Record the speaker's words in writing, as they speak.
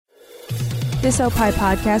This Opie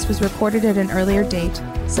podcast was recorded at an earlier date.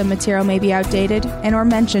 Some material may be outdated and or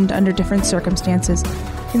mentioned under different circumstances.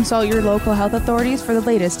 Consult your local health authorities for the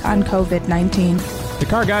latest on COVID-19. The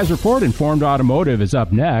Car Guys Report Informed Automotive is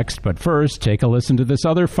up next, but first, take a listen to this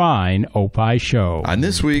other fine Opie show. On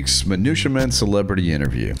this week's Minutia Men Celebrity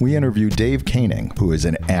Interview, we interview Dave Koenig, who is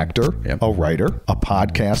an actor, a writer, a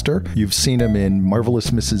podcaster. You've seen him in Marvelous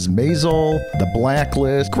Mrs. Maisel, The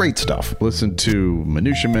Blacklist, great stuff. Listen to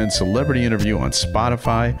Minutia Men Celebrity Interview on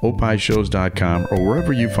Spotify, opishows.com, or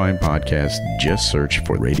wherever you find podcasts. Just search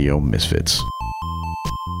for Radio Misfits.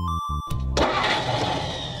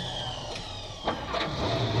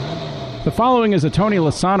 The following is a Tony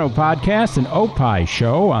Lasano podcast, an Opie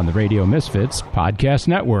show on the Radio Misfits Podcast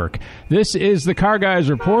Network. This is the Car Guys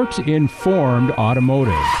Report Informed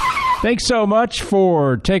Automotive. Thanks so much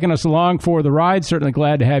for taking us along for the ride. Certainly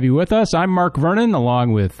glad to have you with us. I'm Mark Vernon,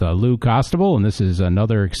 along with Lou Costable, and this is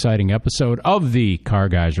another exciting episode of the Car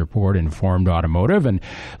Guys Report Informed Automotive. And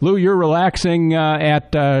Lou, you're relaxing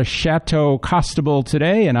at Chateau Costable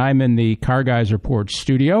today, and I'm in the Car Guys Report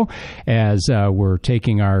studio as we're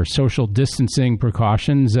taking our social distancing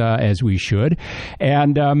precautions as we should.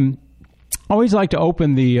 And always like to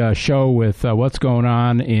open the show with what's going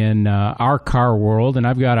on in our car world, and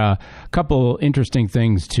I've got a couple interesting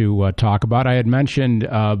things to talk about. I had mentioned,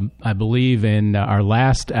 I believe, in our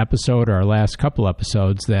last episode, or our last couple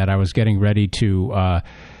episodes, that I was getting ready to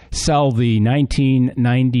sell the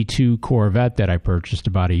 1992 Corvette that I purchased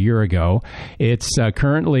about a year ago. It's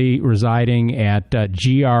currently residing at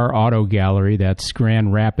GR Auto Gallery. That's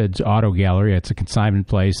Grand Rapids Auto Gallery. It's a consignment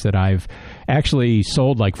place that I've actually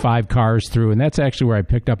sold like 5 cars through, and that's actually where I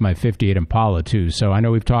picked up my 58 Impala too. So I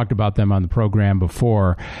know we've talked about them on the program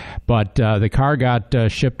before, but the car got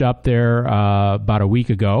shipped up there about a week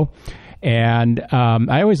ago. And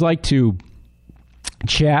I always like to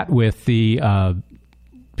chat with the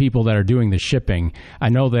people that are doing the shipping. I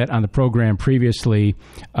know that on the program previously,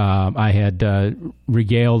 I had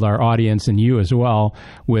regaled our audience and you as well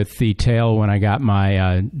with the tale when I got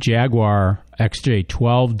my Jaguar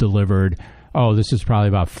XJ12 delivered. Oh, this is probably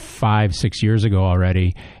about 5-6 years ago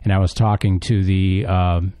already, and I was talking to the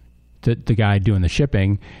guy doing the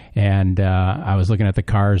shipping, and I was looking at the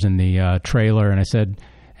cars in the trailer, and I said,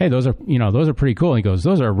 hey, those are pretty cool. And he goes,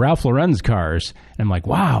 those are Ralph Lauren's cars. And I'm like,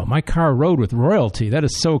 wow, my car rode with royalty. That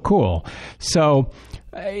is so cool. So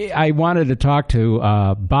I wanted to talk to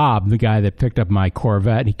Bob, the guy that picked up my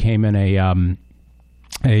Corvette. He came in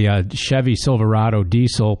a Chevy Silverado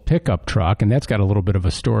diesel pickup truck, and that's got a little bit of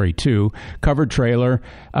a story too. Covered trailer.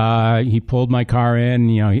 He pulled my car in.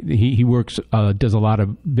 You know, he works, does a lot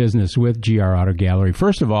of business with GR Auto Gallery.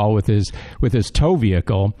 First of all, with his tow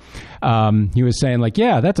vehicle, he was saying like,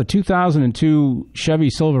 yeah, that's a 2002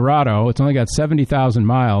 Chevy Silverado. It's only got 70,000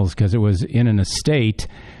 miles because it was in an estate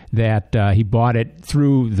that he bought it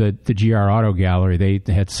through the GR Auto Gallery.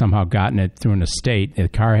 They had somehow gotten it through an estate. The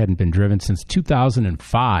car hadn't been driven since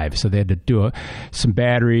 2005, so they had to do some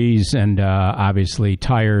batteries and obviously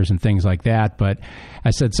tires and things like that. But I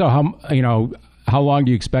said, so how long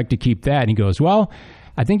do you expect to keep that? And he goes, well,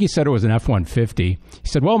 I think he said it was an F-150. He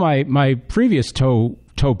said, well, my previous tow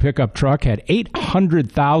pickup truck had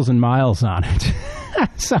 800,000 miles on it.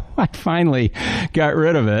 So I finally got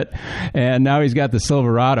rid of it, and now he's got the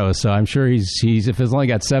Silverado. So I'm sure he's if it's only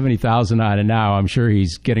got 70,000 on it now, I'm sure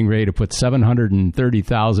he's getting ready to put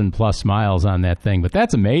 730,000 plus miles on that thing. But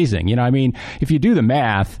that's amazing. You know, I mean, if you do the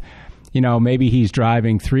math, you know, maybe he's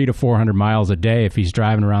driving 300 to 400 miles a day. If he's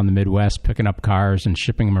driving around the Midwest, picking up cars and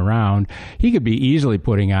shipping them around, he could be easily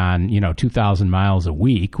putting on, 2,000 miles a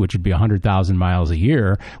week, which would be 100,000 miles a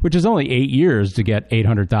year, which is only 8 years to get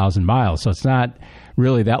 800,000 miles. So it's not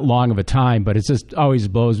really that long of a time, but it just always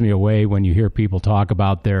blows me away when you hear people talk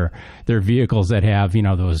about their vehicles that have,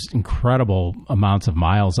 those incredible amounts of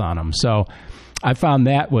miles on them. So I found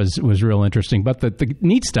that was real interesting. But the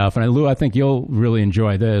neat stuff, and Lou, I think you'll really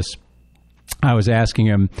enjoy this. I was asking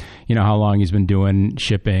him, how long he's been doing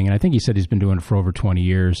shipping, and I think he said he's been doing it for over 20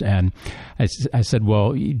 years. And I said,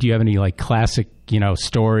 well, do you have any like classic,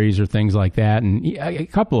 stories or things like that? And a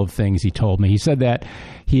couple of things he told me. He said that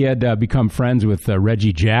he had become friends with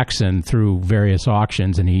Reggie Jackson through various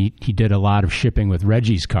auctions, and he did a lot of shipping with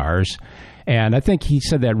Reggie's cars. And I think he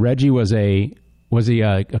said that Reggie was he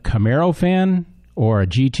a Camaro fan or a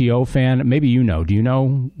GTO fan? Maybe do you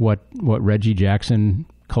know what Reggie Jackson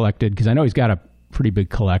collected? Because I know he's got a pretty big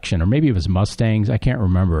collection, or maybe it was Mustangs. I can't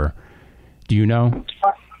remember. Do you know?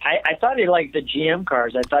 I thought he liked the GM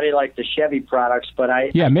cars. I thought he liked the Chevy products, but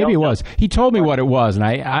maybe it was. He told me what it was, and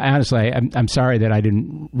I honestly, I'm sorry that I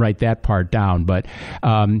didn't write that part down. But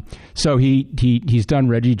so he's done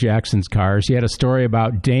Reggie Jackson's cars. He had a story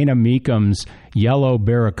about Dana Meekum's yellow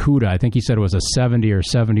Barracuda. I think he said it was a 70 or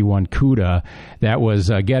 71 Cuda that was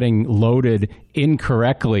getting loaded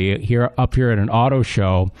incorrectly up here at an auto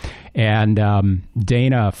show. And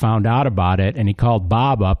Dana found out about it, and he called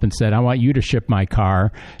Bob up and said, I want you to ship my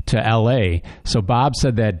car to L.A. So Bob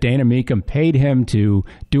said that Dana Meekum paid him to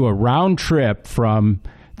do a round trip from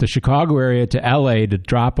the Chicago area to L.A. to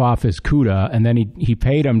drop off his Cuda, and then he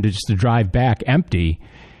paid him to drive back empty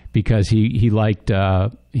because he liked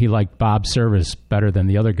Bob's service better than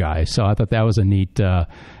the other guy. So I thought that was a neat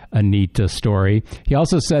story. He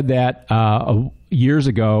also said that years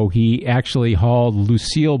ago he actually hauled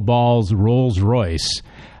Lucille Ball's Rolls Royce.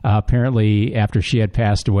 Apparently, after she had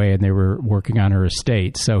passed away, and they were working on her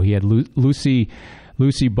estate, so he had Lucy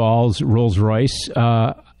Ball's Rolls Royce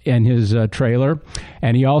in his trailer,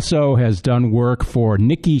 and he also has done work for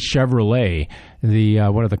Nicky Chevrolet, the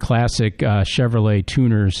one of the classic Chevrolet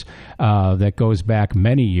tuners that goes back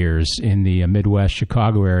many years in the Midwest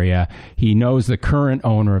Chicago area. He knows the current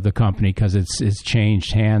owner of the company because it's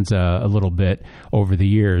changed hands a little bit over the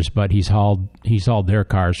years, but he's hauled their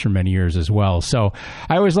cars for many years as well. So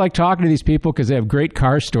I always like talking to these people because they have great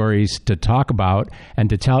car stories to talk about and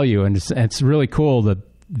to tell you, and it's really cool that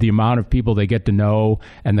the amount of people they get to know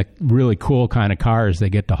and the really cool kind of cars they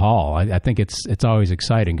get to haul. I think it's always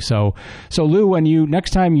exciting. So Lou, when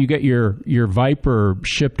next time you get your Viper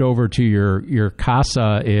shipped over to your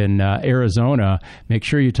casa in Arizona, make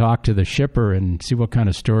sure you talk to the shipper and see what kind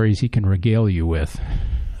of stories he can regale you with.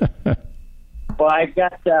 Well, I've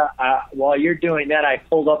got, while you're doing that, I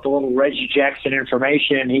pulled up a little Reggie Jackson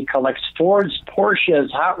information. He collects Fords, Porsches,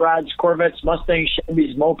 hot rods, Corvettes, Mustangs,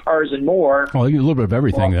 Chevys, Mopars, and more. Well, you a little bit of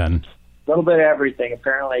everything then. A little bit of everything.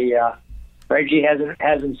 Apparently, Reggie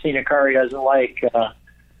hasn't seen a car he doesn't like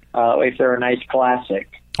if they're a nice classic.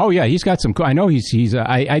 Oh yeah, he's got some. I know he's.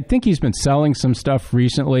 I think he's been selling some stuff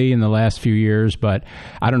recently in the last few years, but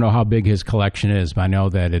I don't know how big his collection is. But I know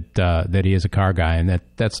that he is a car guy, and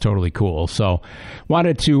that's totally cool. So,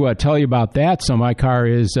 wanted to tell you about that. So my car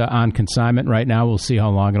is on consignment right now. We'll see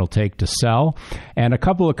how long it'll take to sell. And a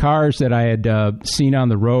couple of cars that I had seen on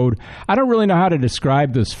the road. I don't really know how to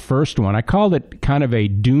describe this first one. I called it kind of a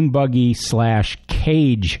dune buggy /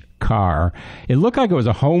 cage car. It looked like it was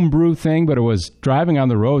a homebrew thing, but it was driving on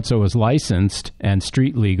the road, so it was licensed and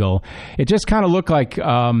street legal. It just kind of looked like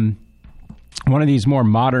one of these more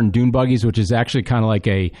modern dune buggies, which is actually kind of like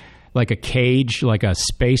a cage, like a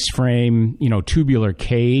space frame, tubular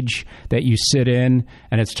cage that you sit in,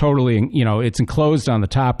 and it's totally, it's enclosed on the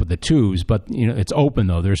top with the tubes, but it's open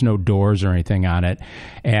though. There's no doors or anything on it,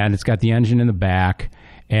 and it's got the engine in the back.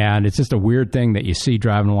 And it's just a weird thing that you see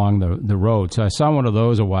driving along the road. So I saw one of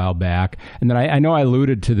those a while back. And then I know I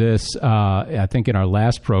alluded to this, I think, in our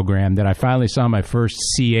last program, that I finally saw my first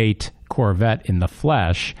C8 Corvette in the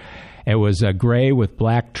flesh. It was gray with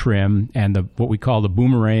black trim and what we call the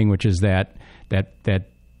boomerang, which is that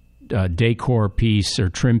decor piece or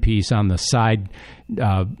trim piece on the side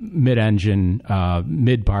mid-engine,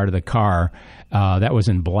 mid part of the car. That was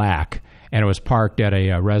in black. And it was parked at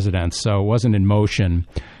a residence, so it wasn't in motion.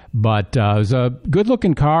 But it was a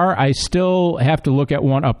good-looking car. I still have to look at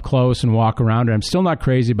one up close and walk around it. I'm still not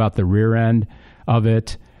crazy about the rear end of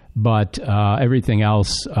it, but everything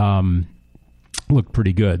else looked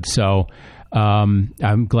pretty good. So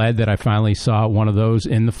I'm glad that I finally saw one of those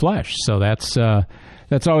in the flesh. So that's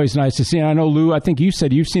always nice to see. And I know, Lou, I think you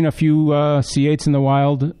said you've seen a few C8s in the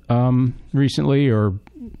wild recently or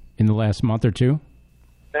in the last month or two.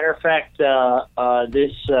 Matter of fact,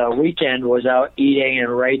 this weekend was out eating and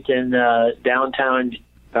right in downtown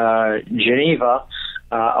Geneva.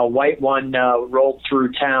 A white one rolled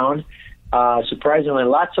through town. Surprisingly,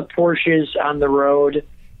 lots of Porsches on the road.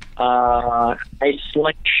 A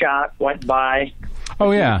slingshot went by.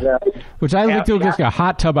 Oh, yeah. Which I think looks like a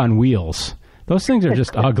hot tub on wheels. Those things are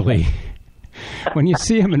just ugly. When you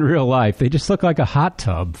see them in real life, they just look like a hot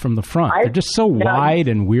tub from the front. They're just so wide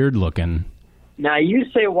and weird looking. Now, you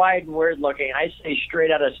say wide and weird looking. I say straight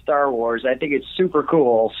out of Star Wars. I think it's super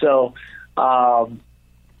cool. So, saw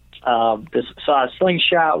a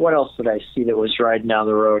slingshot. What else did I see that was riding down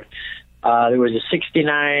the road? There was a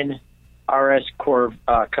 69 RS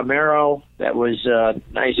Camaro that was a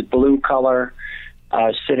nice blue color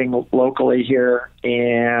sitting locally here.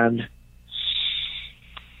 And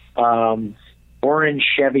orange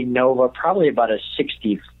Chevy Nova, probably about a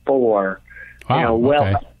 64. Wow,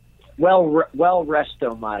 okay. Well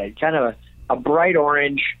resto modded, kind of a bright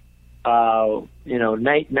orange,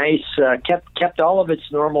 nice, kept all of its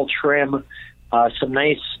normal trim, some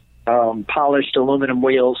nice polished aluminum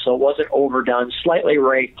wheels, so it wasn't overdone, slightly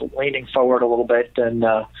raked, leaning forward a little bit, and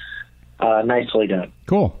nicely done.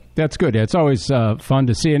 Cool. That's good. It's always fun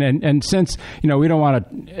to see. And since, we don't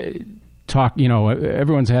want to talk,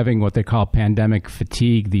 everyone's having what they call pandemic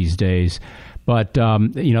fatigue these days. But,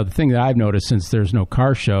 the thing that I've noticed since there's no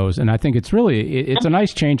car shows, and I think it's a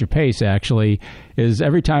nice change of pace, actually, is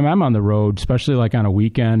every time I'm on the road, especially like on a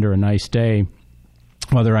weekend or a nice day,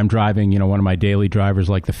 whether I'm driving, one of my daily drivers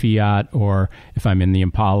like the Fiat, or if I'm in the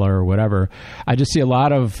Impala or whatever, I just see a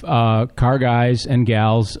lot of car guys and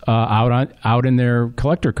gals out in their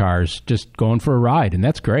collector cars just going for a ride, and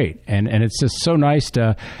that's great. And it's just so nice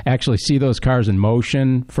to actually see those cars in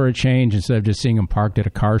motion for a change instead of just seeing them parked at a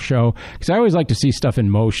car show. Because I always like to see stuff in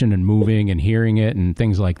motion and moving and hearing it and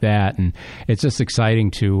things like that. And it's just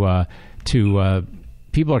exciting to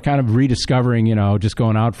people are kind of rediscovering, just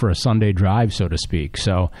going out for a Sunday drive, so to speak.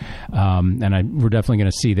 So, we're definitely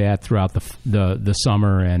going to see that throughout the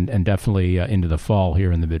summer and definitely into the fall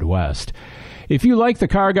here in the Midwest. If you like the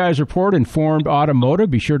Car Guys Report Informed Automotive,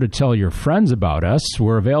 be sure to tell your friends about us.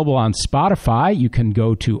 We're available on Spotify. You can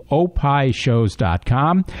go to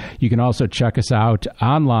opishows.com. You can also check us out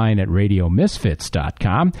online at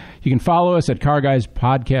radiomisfits.com. You can follow us at Car Guys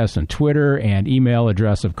Podcast on Twitter, and email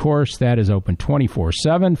address, of course, that is open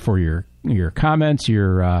 24/7 for your comments,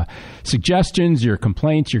 your suggestions, your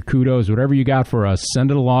complaints, your kudos, whatever you got for us.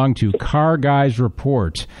 Send it along to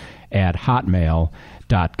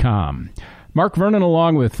carguysreport@hotmail.com. Mark Vernon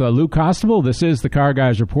along with Lou Costable. This is the Car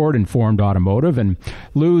Guys Report Informed Automotive. And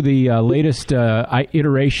Lou, the latest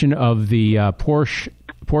iteration of the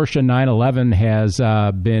Porsche 911 has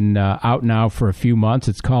been out now for a few months.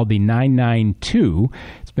 It's called the 992.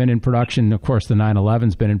 It's been in production. Of course, the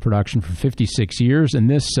 911's been in production for 56 years. And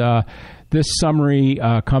this summary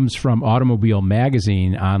comes from Automobile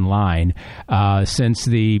Magazine online. Since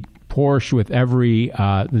the Porsche with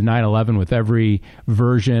the 911 with every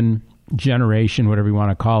version, generation, whatever you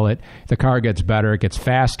want to call it, the car gets better, it gets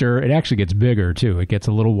faster, it actually gets bigger too. It gets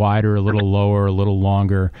a little wider, a little lower, a little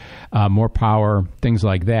longer, more power, things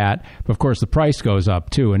like that. But of course the price goes up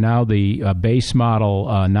too, and now the base model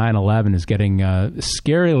 911 is getting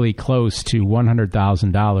scarily close to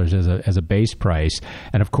 $100,000 as a base price.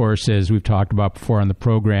 And of course, as we've talked about before on the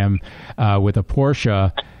program, with a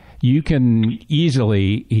Porsche, you can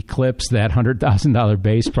easily eclipse that $100,000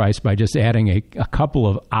 base price by just adding a couple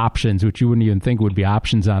of options, which you wouldn't even think would be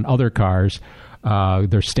options on other cars.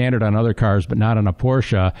 They're standard on other cars, but not on a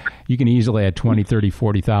Porsche. You can easily add $20,000, $30,000,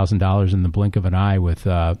 $40,000 in the blink of an eye with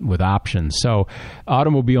options. So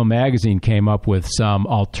Automobile Magazine came up with some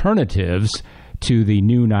alternatives to the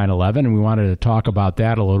new 911, and we wanted to talk about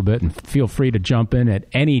that a little bit. And feel free to jump in at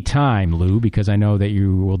any time, Lou, because I know that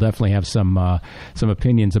you will definitely have some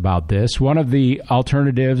opinions about this. One of the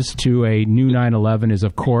alternatives to a new 911 is,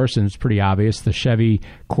 of course, and it's pretty obvious, the Chevy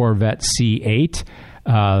Corvette C8,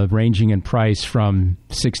 ranging in price from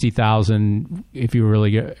 $60,000, if you're really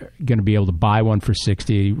going to be able to buy one for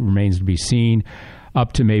 $60,000, remains to be seen,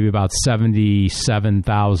 up to maybe about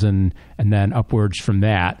 $77,000, and then upwards from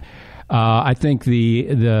that. I think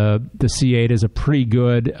the C8 is a pretty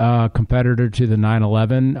good competitor to the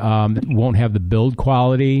 911. It won't have the build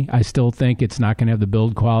quality. I still think it's not going to have the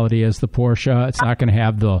build quality as the Porsche. It's not going to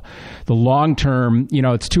have the long-term,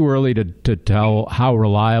 it's too early to tell how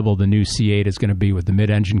reliable the new C8 is going to be with the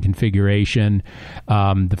mid-engine configuration,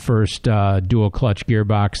 the first dual-clutch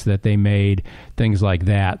gearbox that they made, things like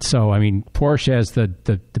that. So, I mean, Porsche has the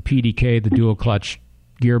PDK, the dual-clutch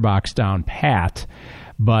gearbox down pat.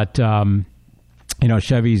 But,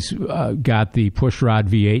 Chevy's got the pushrod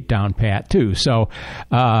V8 down pat, too. So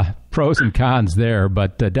pros and cons there.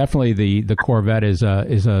 But definitely the Corvette is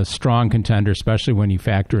a strong contender, especially when you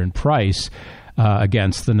factor in price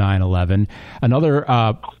against the 911. Another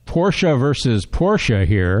Porsche versus Porsche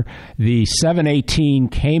here, the 718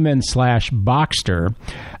 Cayman/Boxster.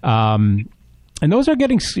 And those are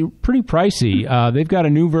getting pretty pricey. They've got a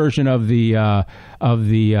new version of the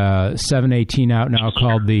 718 out now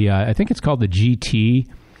called I think it's called the GT,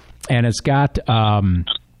 and it's got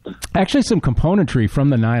actually some componentry from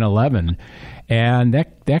the 911, and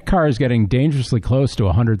that car is getting dangerously close to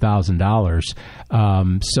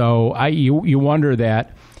 $100,000. So you wonder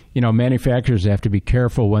that manufacturers have to be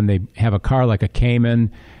careful when they have a car like a Cayman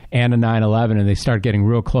and a 911, and they start getting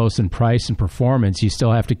real close in price and performance. You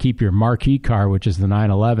still have to keep your marquee car, which is the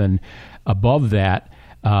 911, above that.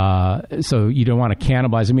 So you don't want to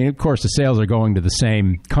cannibalize. I mean, of course, the sales are going to the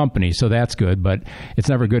same company, so that's good, but it's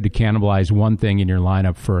never good to cannibalize one thing in your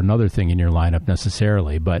lineup for another thing in your lineup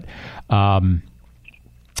necessarily. But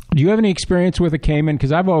do you have any experience with a Cayman?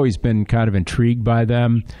 Because I've always been kind of intrigued by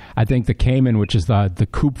them. I think the Cayman, which is the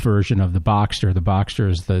coupe version of the Boxster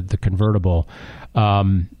is the convertible.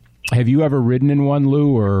 Have you ever ridden in one,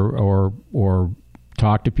 Lou, or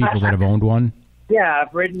talked to people that have owned one? Yeah,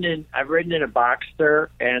 I've ridden in a Boxster,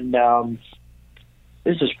 and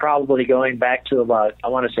this is probably going back to about, I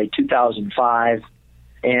want to say 2005,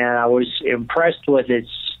 and I was impressed with its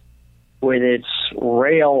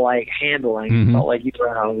rail-like handling. Mm-hmm. Felt like you were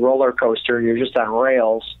on a roller coaster. You're just on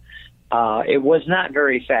rails. It was not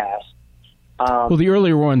very fast. Well, the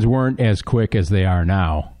earlier ones weren't as quick as they are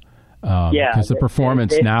now. Because the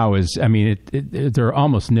performance now is, I mean, they're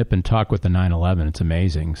almost nip and tuck with the 911. It's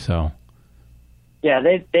amazing. So. Yeah,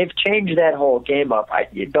 they've changed that whole game up.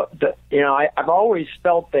 I've always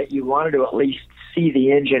felt that you wanted to at least see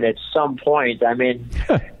the engine at some point. I mean,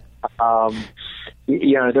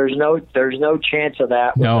 there's no chance of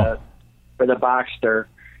that for the Boxster.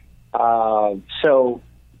 So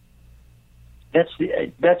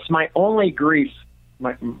that's my only grief.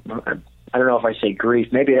 I don't know if I say grief.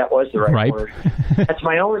 Maybe that was the right word. That's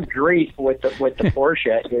my only grief with the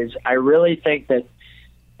Porsche is I really think that,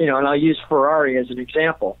 and I'll use Ferrari as an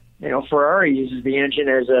example. Ferrari uses the engine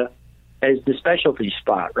as the specialty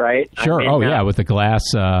spot, right? Sure. I mean, with the glass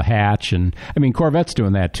hatch, and I mean Corvette's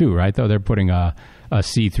doing that too, right? Though they're putting a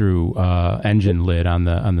see-through engine lid on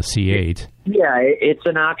the C8. Yeah, it's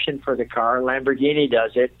an option for the car. Lamborghini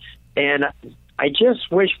does it, and I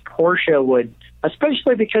just wish Porsche would,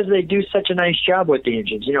 especially because they do such a nice job with the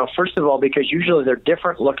engines. First of all, because usually they're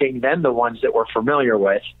different looking than the ones that we're familiar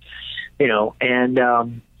with. And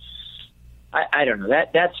I don't know.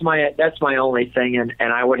 That's my only thing, and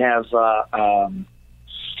I would have a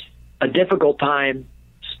difficult time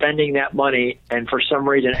spending that money, and for some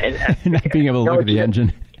reason, and not being able to look at the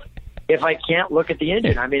engine. If I can't look at the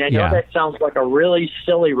engine, I mean, I know that sounds like a really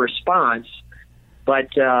silly response, but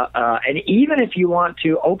and even if you want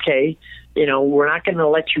to, okay, we're not going to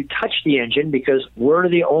let you touch the engine because we're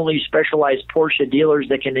the only specialized Porsche dealers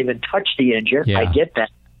that can even touch the engine. Yeah. I get that.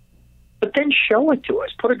 But then show it to us.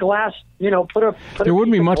 Put a glass, There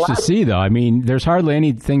wouldn't be much to see, though. I mean, there's hardly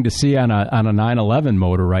anything to see on a 911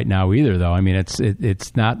 motor right now either, though. I mean,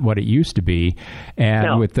 it's not what it used to be.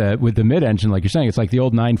 And with the mid-engine, like you're saying, it's like the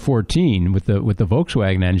old 914 with the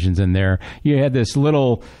Volkswagen engines in there. You had this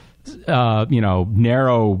little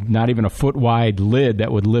narrow, not even a foot wide lid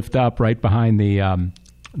that would lift up right behind the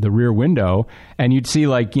rear window, and you'd see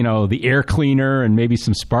the air cleaner and maybe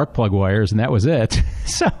some spark plug wires, and that was it.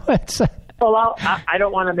 So it's. Well, I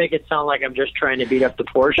don't want to make it sound like I'm just trying to beat up the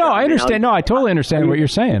Porsche. No, I understand. I totally understand what you're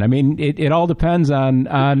saying. I mean, it all depends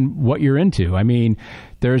on what you're into. I mean,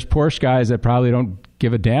 there's Porsche guys that probably don't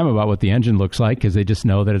give a damn about what the engine looks like because they just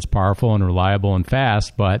know that it's powerful and reliable and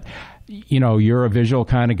fast, but you're a visual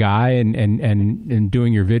kind of guy, and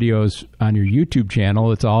doing your videos on your YouTube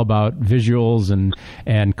channel, it's all about visuals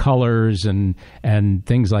and colors and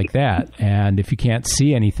things like that. And if you can't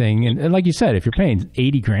see anything, and like you said, if you're paying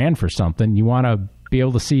 $80,000 for something, you want to be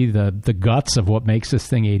able to see the guts of what makes this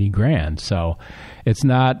thing $80,000. So it's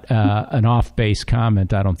not an off-base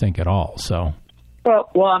comment, I don't think, at all. So.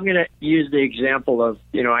 Well, I'm going to use the example of,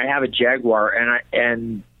 I have a Jaguar,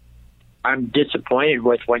 and I'm disappointed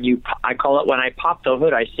with when I pop the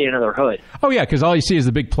hood, I see another hood. Oh, yeah, because all you see is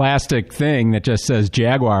the big plastic thing that just says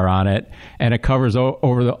Jaguar on it, and it covers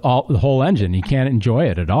over the whole engine. You can't enjoy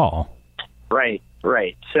it at all. Right.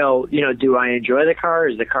 So, do I enjoy the car?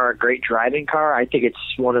 Is the car a great driving car? I think it's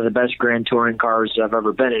one of the best Grand Touring cars I've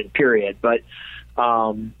ever been in, period. But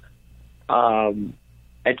at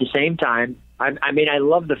the same time, I mean, I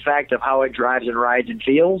love the fact of how it drives and rides and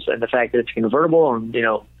feels, and the fact that it's convertible, and,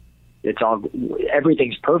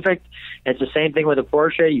 everything's perfect. It's the same thing with a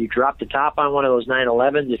Porsche. You drop the top on one of those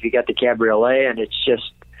 911s if you got the cabriolet, and it's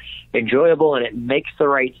just enjoyable, and it makes the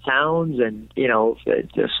right sounds, and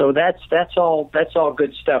so that's all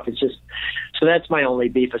good stuff. It's just, so that's my only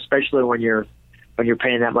beef, especially when you're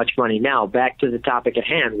paying that much money. Now, back to the topic at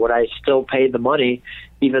hand, would I still pay the money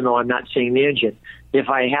even though I'm not seeing the engine? If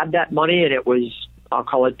I had that money and it was, I'll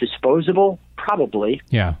call it disposable, probably.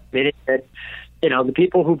 Yeah. Meaning that, the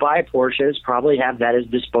people who buy Porsches probably have that as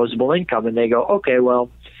disposable income, and they go, okay, well,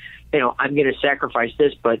 I'm going to sacrifice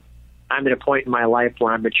this, but I'm at a point in my life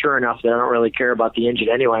where I'm mature enough that I don't really care about the engine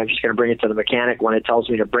anyway. I'm just going to bring it to the mechanic when it tells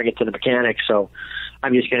me to bring it to the mechanic. So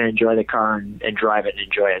I'm just going to enjoy the car and drive it and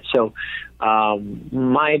enjoy it. So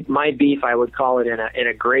my beef, I would call it in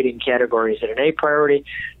a grading category. Is it an A priority?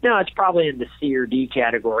 No, it's probably in the C or D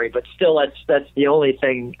category, but still that's the only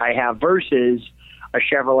thing I have versus a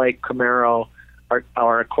Chevrolet Camaro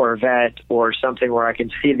or a Corvette or something where I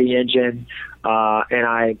can see the engine or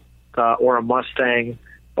a Mustang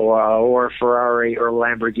or a Ferrari or a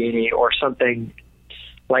Lamborghini or something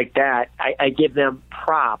like that. I give them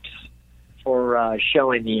props for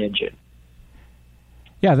showing the engine.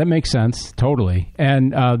 Yeah, that makes sense. Totally.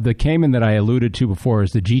 And the Cayman that I alluded to before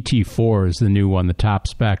is the GT4 is the new one, the top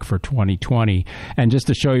spec for 2020. And just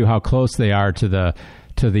to show you how close they are to the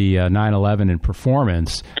 911 in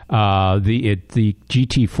performance, the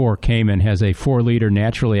GT4 Cayman has a 4-liter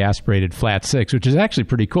naturally aspirated flat six, which is actually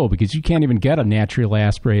pretty cool because you can't even get a naturally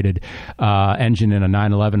aspirated engine in a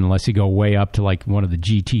 911 unless you go way up to like one of the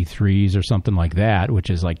GT3s or something like that,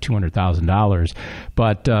 which is like $200,000.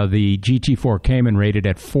 But the GT4 Cayman rated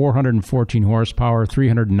at 414 horsepower,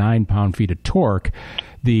 309 pound-feet of torque.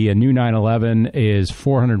 The new 911 is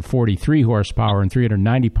 443 horsepower and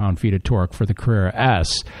 390 pound-feet of torque for the Carrera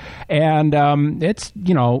S. And it's,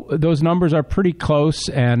 those numbers are pretty close.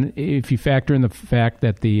 And if you factor in the fact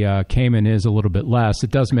that the Cayman is a little bit less,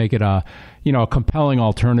 it does make it a compelling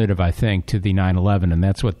alternative, I think, to the 911. And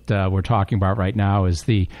that's what we're talking about right now is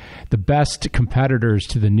the best competitors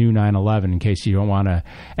to the new 911 in case you don't want to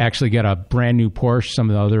actually get a brand new Porsche,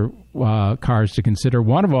 some of the other cars to consider.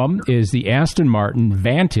 One of them is the Aston Martin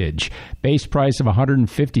Vantage, base price of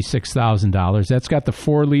 $156,000. That's got the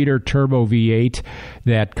 4-liter turbo V8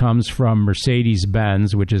 that comes from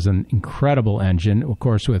Mercedes-Benz, which is an incredible engine, of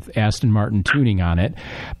course, with Aston Martin tuning on it.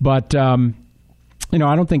 But I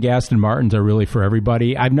don't think Aston Martins are really for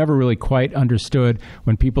everybody. I've never really quite understood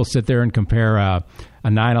when people sit there and compare a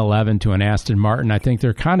 911 to an Aston Martin. I think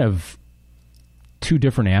they're kind of two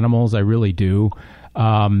different animals. I really do.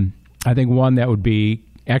 I think one that would be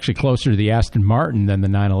actually closer to the Aston Martin than the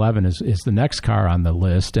 911 is the next car on the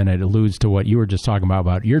list, and it alludes to what you were just talking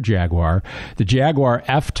about your Jaguar, the Jaguar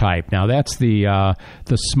F-Type. Now, that's the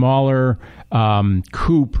smaller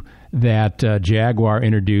coupe that Jaguar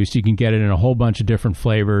introduced. You can get it in a whole bunch of different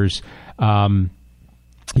flavors.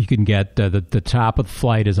 You can get the top of the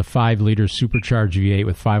flight is a 5-liter supercharged V8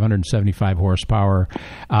 with 575 horsepower.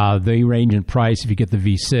 They range in price, if you get the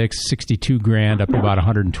V6, $62,000 up to about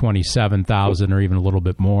 $127,000 or even a little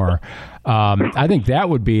bit more. I think that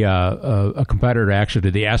would be a competitor actually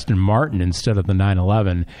to the Aston Martin instead of the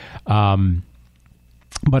 911.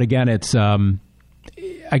 But again, it's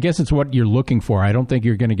I guess it's what you're looking for. I don't think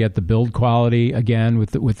you're going to get the build quality again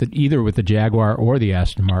with either with the Jaguar or the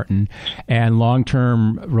Aston Martin, and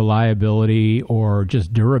long-term reliability or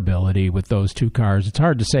just durability with those two cars. It's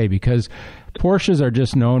hard to say because Porsches are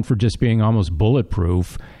just known for just being almost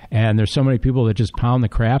bulletproof, and there's so many people that just pound the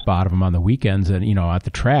crap out of them on the weekends and at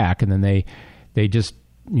the track, and then they just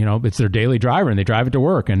it's their daily driver and they drive it to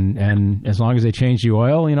work, and as long as they change the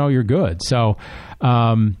oil, you're good. So.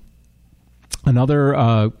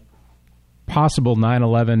 Another possible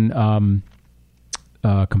 911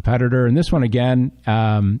 competitor, and this one again,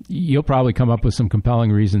 you'll probably come up with some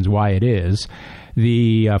compelling reasons why it is.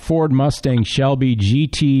 The Ford Mustang Shelby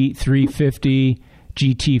GT350,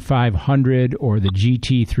 GT500, or the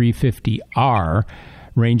GT350R,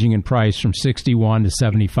 ranging in price from $61,000 to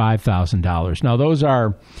 $75,000. Now, those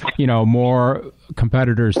are, more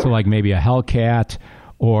competitors to like maybe a Hellcat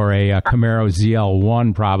or a Camaro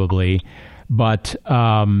ZL1 probably. But,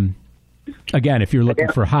 again, if you're looking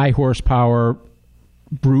for high horsepower,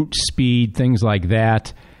 brute speed, things like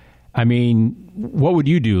that, I mean, what would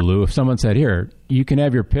you do, Lou, if someone said, here, you can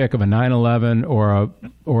have your pick of a 911 or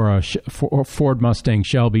a Ford Mustang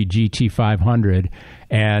Shelby GT500,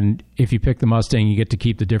 and if you pick the Mustang, you get to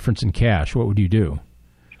keep the difference in cash. What would you do?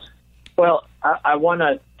 Well, I want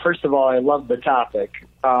to, first of all, I love the topic.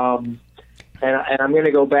 And I'm going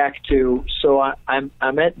to go back to, so I'm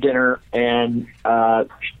at dinner, and my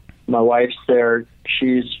wife's there.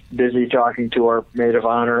 She's busy talking to our maid of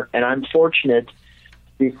honor, and I'm fortunate to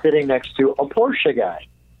be sitting next to a Porsche guy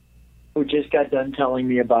who just got done telling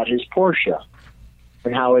me about his Porsche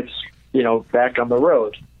and how it's, back on the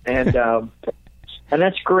road. And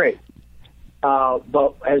that's great.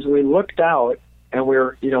 But as we looked out, and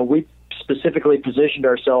we specifically positioned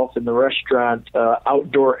ourselves in the restaurant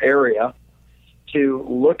outdoor area to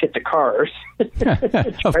look at the cars.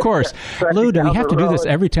 Of course. Lou, do we have to do this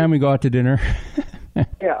every time we go out to dinner?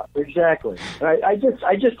 Yeah, exactly. I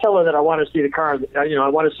just tell her that I want to see the car. I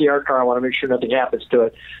want to see our car. I want to make sure nothing happens to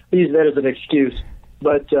it. I use that as an excuse.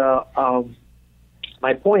 But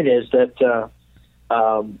my point is that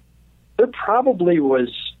there probably was,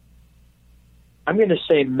 I'm going to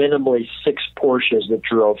say minimally 6 Porsches that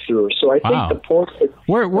drove through. So I think the Porsche.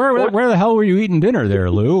 Where the hell were you eating dinner there,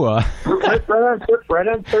 Lou? right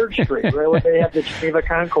on 3rd Street, right where they have the Geneva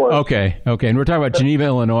Concourse. Okay. And we're talking about Geneva,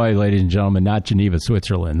 Illinois, ladies and gentlemen, not Geneva,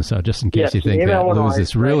 Switzerland. So just in case you think that Lou's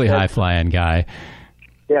this really high-flying guy.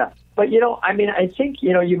 Yeah. But, I think,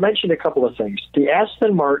 you mentioned a couple of things. The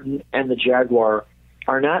Aston Martin and the Jaguar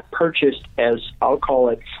are not purchased as, I'll call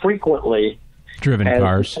it, frequently driven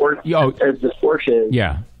cars. As the Porsche is.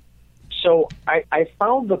 Yeah. So I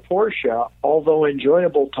found the Porsche, although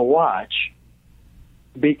enjoyable to watch,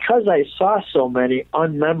 because I saw so many,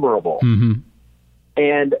 unmemorable. Mm-hmm.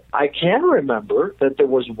 And I can remember that there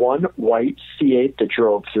was one white C8 that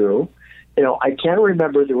drove through. I can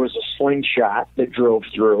remember there was a Slingshot that drove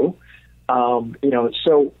through.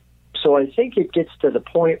 So I think it gets to the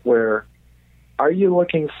point where, are you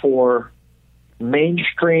looking for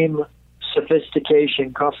mainstream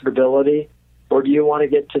sophistication, comfortability, or do you want to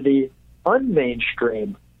get to the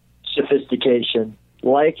unmainstream sophistication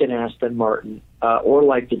like an Aston Martin or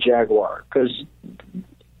like the Jaguar? Because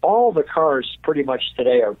all the cars pretty much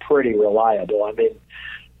today are pretty reliable. I mean,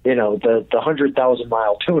 the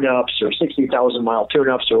 100,000-mile tune-ups or 60,000-mile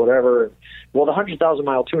tune-ups or whatever. Well, the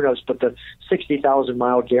 100,000-mile tune-ups, but the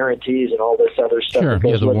 60,000-mile guarantees and all this other stuff. Sure,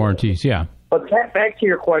 the warranties, yeah. But back to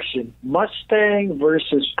your question, Mustang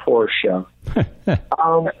versus Porsche.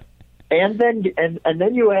 And then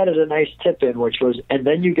you added a nice tip in, which was, and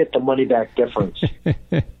then you get the money back difference.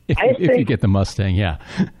 if you get the Mustang, yeah.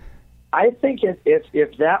 I think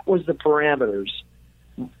if that was the parameters,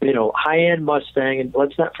 high-end Mustang, and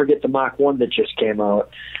let's not forget the Mach 1 that just came out,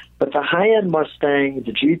 but the high-end Mustang,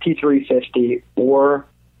 the GT350, or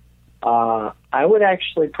I would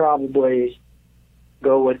actually probably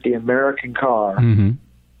go with the American car mm-hmm.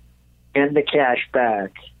 and the cash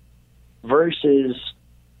back versus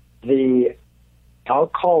the, I'll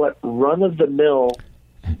call it, run-of-the-mill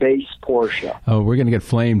base Porsche. Oh, we're going to get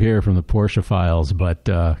flamed here from the Porsche files, but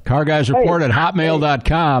Car Guys Report at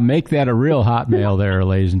hotmail.com. Make that a real hotmail there,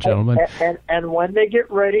 ladies and gentlemen. And when they get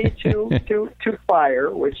ready to fire,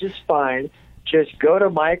 which is fine, just go to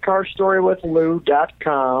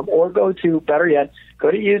mycarstorywithlou.com or better yet, go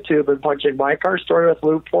to YouTube and punch in My Car Story with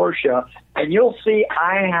Lou Porsche, and you'll see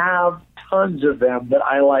I have tons of them that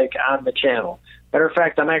I like on the channel. Matter of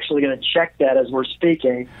fact, I'm actually going to check that as we're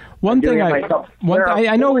speaking.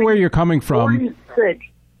 I know where you're coming from. There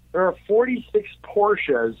are 46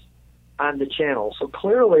 Porsches on the channel, so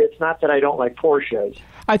clearly it's not that I don't like Porsches.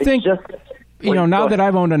 I think, now that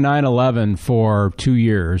I've owned a 911 for 2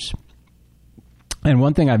 years, and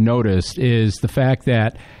one thing I've noticed is the fact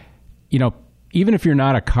that, even if you're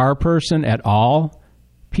not a car person at all,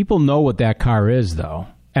 people know what that car is, though.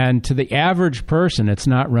 And to the average person, it's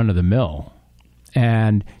not run-of-the-mill.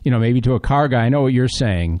 And, maybe to a car guy, I know what you're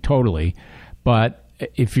saying, totally. But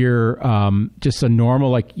if you're just a normal,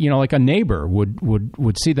 like a neighbor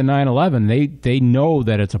would see the 911, they know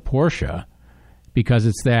that it's a Porsche because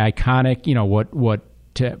it's the iconic, what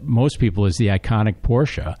to most people is the iconic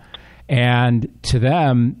Porsche. And to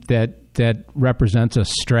them, that represents a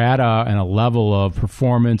strata and a level of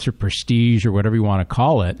performance or prestige or whatever you want to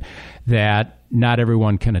call it that not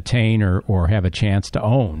everyone can attain or have a chance to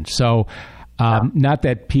own. So not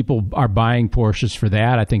that people are buying Porsches for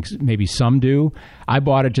that. I think maybe some do. I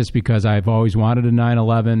bought it just because I've always wanted a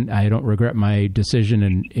 911. I don't regret my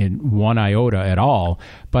decision in one iota at all.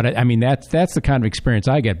 But, I mean, that's the kind of experience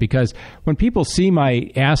I get because when people see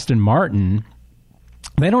my Aston Martin,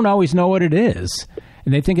 they don't always know what it is.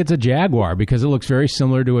 And they think it's a Jaguar because it looks very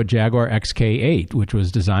similar to a Jaguar XK8, which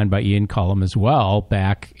was designed by Ian Cullum as well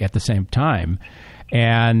back at the same time.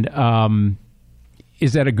 And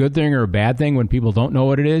is that a good thing or a bad thing when people don't know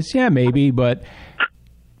what it is? Yeah, maybe, but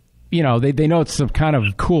they know it's some kind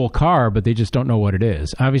of cool car, but they just don't know what it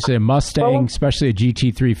is. Obviously, a Mustang, especially a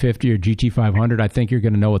GT350 or GT500, I think you're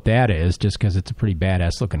going to know what that is just because it's a pretty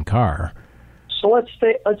badass-looking car. So let's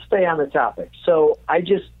stay on the topic. So I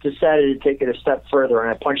just decided to take it a step further, and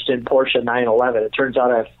I punched in Porsche 911. It turns out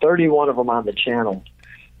I have 31 of them on the channel,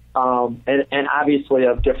 and obviously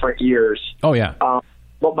of different years. Oh yeah.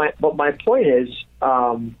 But my point is,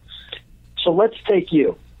 so let's take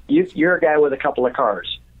you. You're a guy with a couple of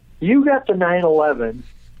cars. You got the 911,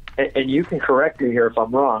 and you can correct me here if I'm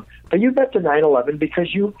wrong, but you got the 911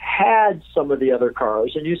 because you had some of the other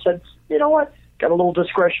cars, and you said, you know what, got a little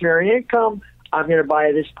discretionary income. I'm going to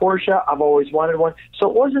buy this Porsche. I've always wanted one. So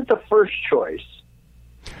it wasn't the first choice.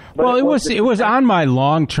 Well, it was on my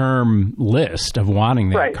long-term list of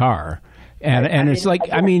wanting that car. And it's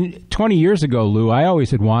 20 years ago, Lou, I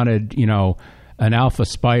always had wanted, an Alfa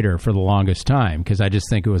Spider for the longest time because I just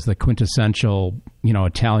think it was the quintessential,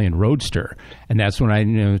 Italian roadster. And that's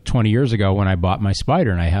when 20 years ago when I bought my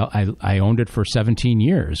Spider, and I owned it for 17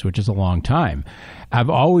 years, which is a long time. I've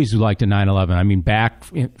always liked a 911. I mean, back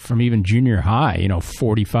from even junior high,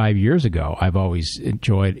 45 years ago, I've always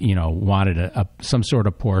enjoyed, wanted some sort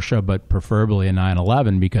of Porsche, but preferably a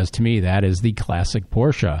 911 because to me that is the classic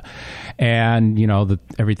Porsche. And,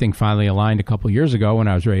 everything finally aligned a couple years ago when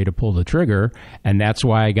I was ready to pull the trigger. And that's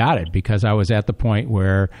why I got it, because I was at the point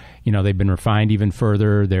where, they've been refined even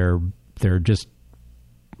further. They're just,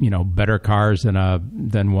 better cars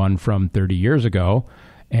than one from 30 years ago.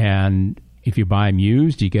 And if you buy them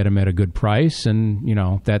used, you get them at a good price. And,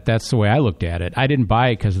 that's the way I looked at it. I didn't buy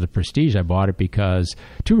it because of the prestige. I bought it because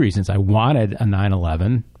two reasons. I wanted a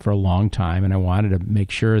 911 for a long time, and I wanted to make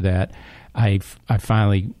sure that I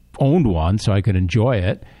finally owned one so I could enjoy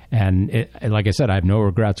it. And like I said, I have no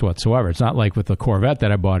regrets whatsoever. It's not like with the Corvette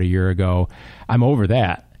that I bought a year ago. I'm over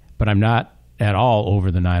that, but I'm not at all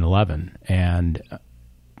over the 911. And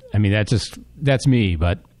I mean, that's me,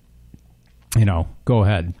 but go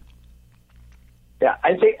ahead. Yeah,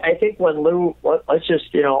 I think when Lou, let's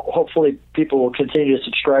just, hopefully people will continue to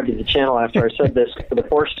subscribe to the channel after I said this. The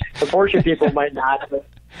Porsche people might not,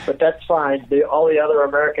 but that's fine. All the other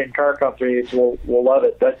American car companies will love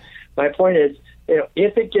it. But my point is,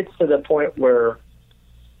 if it gets to the point where,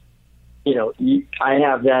 I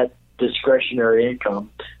have that discretionary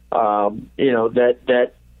income,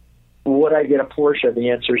 that would I get a Porsche? The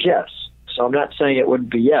answer is yes. So I'm not saying it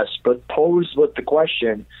wouldn't be yes, but posed with the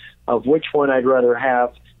question of which one I'd rather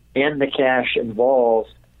have and the cash involved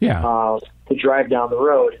to drive down the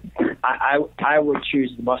road, I would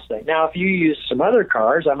choose the Mustang. Now, if you use some other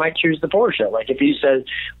cars, I might choose the Porsche. Like if you said,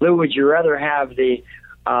 Lou, would you rather have the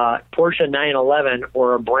Porsche 911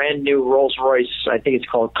 or a brand new Rolls Royce? I think it's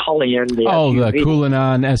called Cullinan. The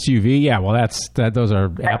Cullinan SUV. Yeah, well, those are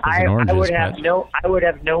apples and oranges. I would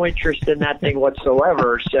have no interest in that thing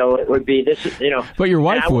whatsoever. So it would be this, But your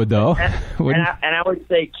wife would, though. And I would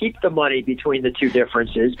say keep the money between the two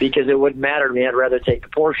differences because it wouldn't matter to me. I'd rather take the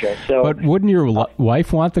Porsche. So, but wouldn't your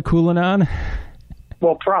wife want the Cullinan?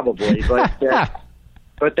 Well, probably, but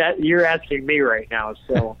that you're asking me right now.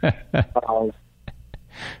 So.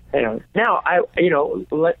 Now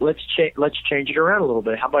let's change it around a little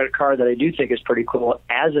bit. How about a car that I do think is pretty cool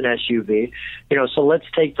as an SUV? So let's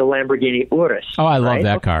take the Lamborghini Urus. Oh, I love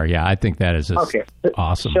that car. Yeah, I think that is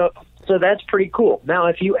awesome. So that's pretty cool. Now,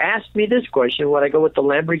 if you asked me this question, would I go with the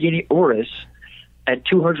Lamborghini Urus at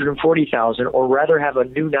 $240,000 or rather have a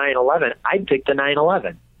new 911? I'd pick the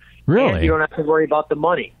 911. Really? And you don't have to worry about the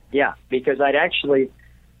money. Yeah, because I'd actually.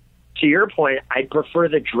 To your point, I prefer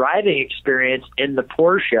the driving experience in the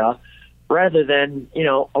Porsche rather than,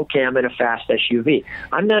 okay, I'm in a fast SUV.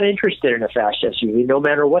 I'm not interested in a fast SUV, no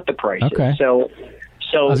matter what the price is. So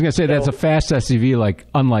I was going to say that's a fast SUV,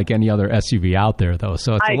 unlike any other SUV out there, though.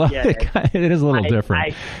 So it's it is a little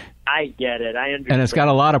different. I get it. I understand. And it's got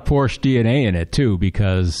a lot of Porsche DNA in it too,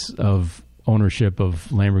 because of ownership of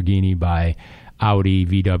Lamborghini by Audi,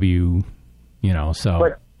 VW.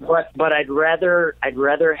 So. But I'd rather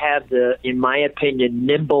have the, in my opinion,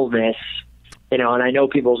 nimbleness. And I know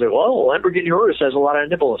people say, "Well, Lamborghini Urus has a lot of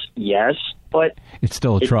nimbleness." Yes, but it's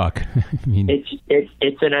still a truck. I mean,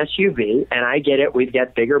 it's an SUV, and I get it. We've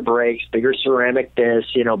got bigger brakes, bigger ceramic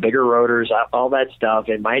discs, bigger rotors, all that stuff.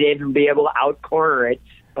 It might even be able to out-corner it,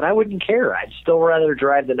 but I wouldn't care. I'd still rather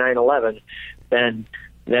drive the 911 than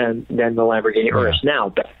the Lamborghini Urus.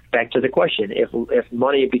 Now, back to the question: if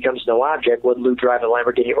money becomes no object, would Lou drive a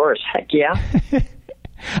Lamborghini Urus? Heck yeah.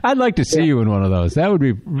 I'd like to see you in one of those. That would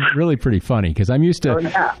be really pretty funny because I'm used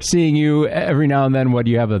to seeing you every now and then. What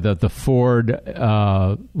do you have? The Ford?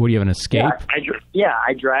 What do you have? An Escape?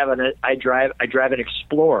 I drive an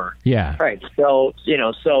Explorer. Yeah. Right. So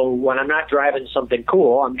so when I'm not driving something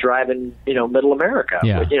cool, I'm driving Middle America.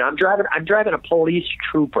 Yeah. But, I'm driving a police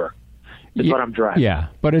trooper. Is what I'm driving. Yeah,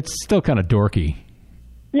 but it's still kind of dorky.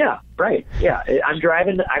 Yeah. Right. Yeah. I'm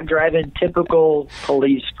driving typical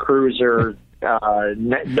police cruiser.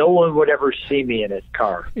 No one would ever see me in a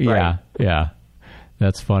car. Right? Yeah,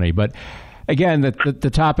 that's funny. But again,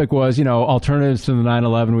 the topic was, alternatives to the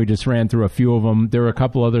 911. We just ran through a few of them. There were a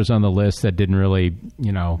couple others on the list that didn't really,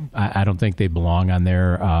 I don't think they belong on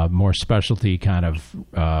there. More specialty kind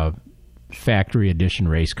of factory edition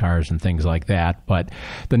race cars and things like that. But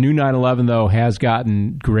the new 911, though, has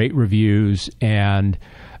gotten great reviews and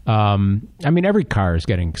every car is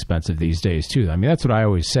getting expensive these days too. I mean, that's what I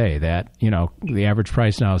always say, that, the average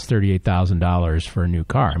price now is $38,000 for a new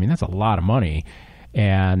car. I mean, that's a lot of money.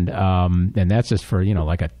 And that's just for,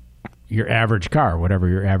 like a your average car, whatever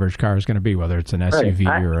your average car is going to be, whether it's an SUV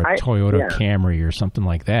or a Toyota Camry or something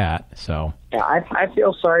like that. So yeah, I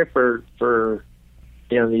feel sorry for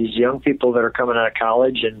these young people that are coming out of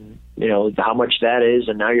college, and how much that is,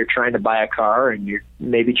 and now you're trying to buy a car, and you're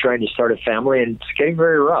maybe trying to start a family, and it's getting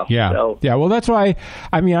very rough. Yeah, so. Yeah. Well, that's why.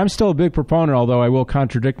 I'm still a big proponent, although I will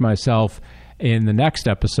contradict myself in the next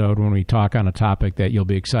episode when we talk on a topic that you'll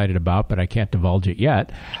be excited about, but I can't divulge it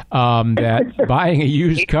yet, that buying a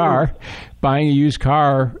used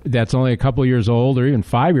car that's only a couple years old or even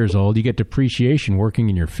 5 years old, you get depreciation working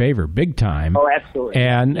in your favor big time. Oh, absolutely.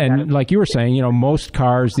 And like you were saying, most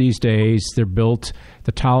cars these days, they're built,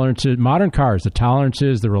 the tolerances, modern cars, the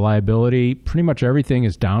tolerances, the reliability, pretty much everything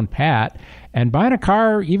is down pat. And buying a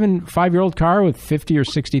car, even 5-year-old car with 50 or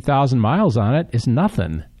 60,000 miles on it, is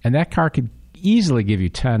nothing. And that car could easily give you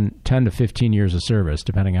 10 to 15 years of service,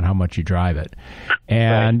 depending on how much you drive it.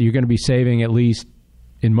 And You're going to be saving at least,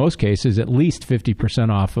 in most cases, at least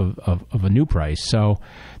 50% off of a new price. So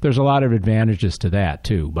there's a lot of advantages to that,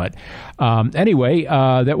 too. But anyway,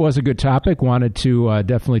 that was a good topic. Wanted to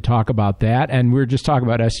definitely talk about that. And we're just talking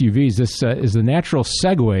about SUVs. This is the natural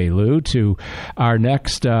segue, Lou, to our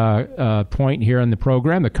next point here in the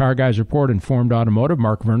program, the Car Guys Report, Informed Automotive.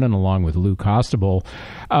 Mark Vernon along with Lou Costable.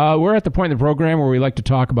 We're at the point in the program where we like to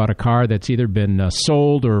talk about a car that's either been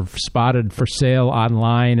sold or spotted for sale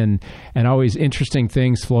online, and always interesting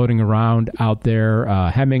things floating around out there.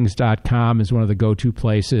 Hemmings.com is one of the go-to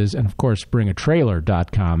places, and of course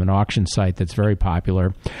bringatrailer.com, an auction site that's very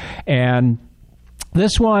popular. And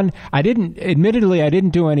this one, I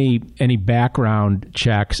didn't do any background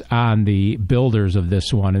checks on the builders of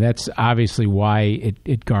this one, and that's obviously why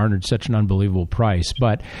it garnered such an unbelievable price.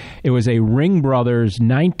 But it was a Ring Brothers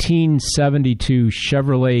 1972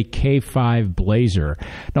 Chevrolet K5 Blazer.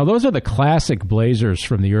 Now, those are the classic Blazers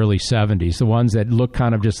from the early 70s, the ones that look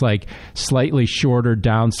kind of just like slightly shorter,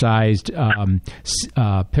 downsized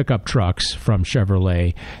pickup trucks from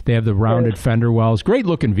Chevrolet. They have the rounded fender wells.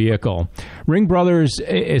 Great-looking vehicle. Ring Brothers,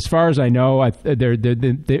 as far as I know,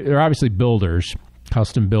 they're obviously builders,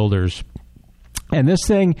 custom builders. And this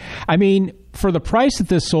thing, for the price that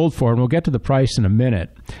this sold for, and we'll get to the price in a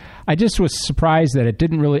minute, I just was surprised that it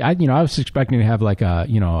didn't really. I was expecting to have like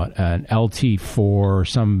an LT4 or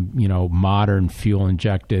some modern fuel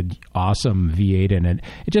injected awesome V8 in it.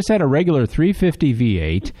 It just had a regular 350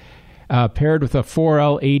 V8. Paired with a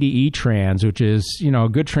 4L80E trans, which is a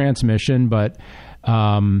good transmission, but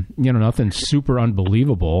nothing super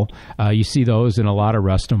unbelievable. You see those in a lot of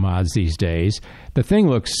resto mods these days. The thing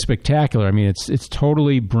looks spectacular. It's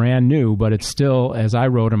totally brand new, but it's still, as I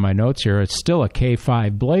wrote in my notes here, it's still a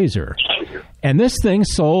K5 Blazer. And this thing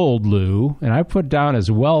sold, Lou, and I put down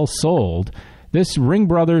as well sold. This Ring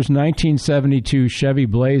Brothers 1972 Chevy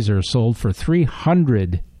Blazer sold for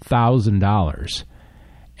 $300,000.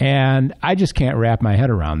 And I just can't wrap my head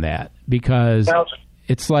around that, because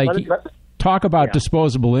it's like, talk about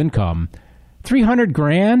disposable income.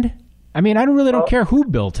 $300,000? I don't care who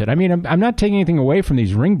built it. I'm not taking anything away from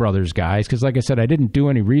these Ring Brothers guys, because like I said, I didn't do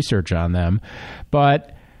any research on them.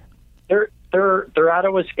 But they're out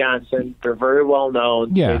of Wisconsin. They're very well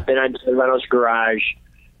known. Yeah. They've been on Renault's Garage.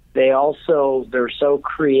 They're so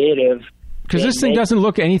creative. Because this thing doesn't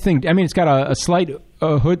look anything. It's got a slight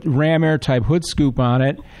hood, ram air type hood scoop on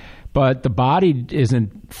it, but the body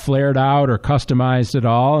isn't flared out or customized at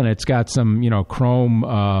all, and it's got some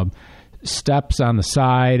chrome steps on the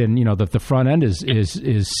side, and the front end is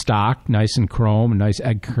stock, nice and chrome, a nice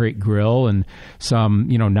egg crate grill, and some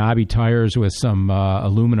knobby tires with some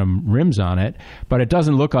aluminum rims on it. But it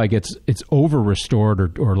doesn't look like it's over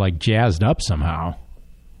restored or like jazzed up somehow.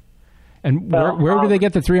 And where do they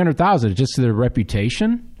get the $300,000? Just their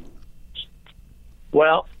reputation?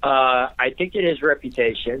 Well, I think it is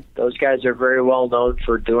reputation. Those guys are very well known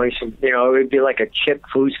for doing some. It would be like a Chip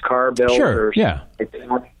Foose car build. Sure. Yeah.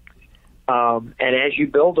 And as you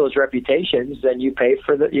build those reputations, then you pay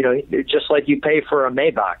for just like you pay for a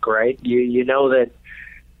Maybach, right? You know that.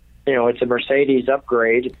 It's a Mercedes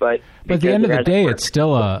upgrade, but at the end of the day, it's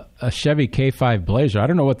still a Chevy K5 Blazer. I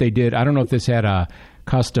don't know what they did. I don't know if this had a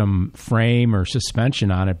custom frame or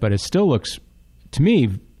suspension on it, but it still looks, to me,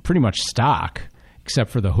 pretty much stock, except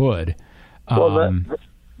for the hood.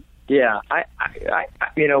 Yeah,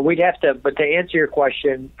 we'd have to. But to answer your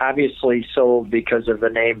question, obviously sold because of the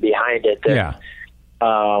name behind it. Yeah.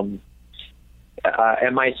 Am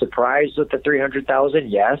I surprised with the $300,000?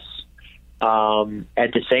 Yes.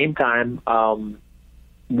 At the same time,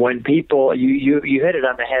 when people, you hit it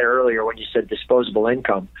on the head earlier when you said disposable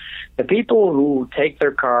income. The people who take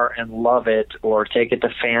their car and love it, or take it to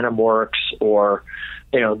Phantom Works, or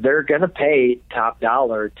they're going to pay top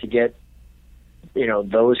dollar to get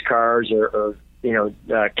those cars or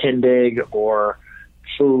Kindig or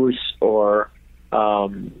Foose or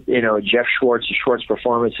Jeff Schwartz of Schwartz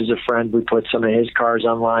Performance is a friend. We put some of his cars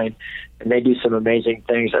online, and they do some amazing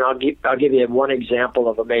things. And I'll give you one example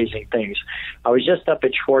of amazing things. I was just up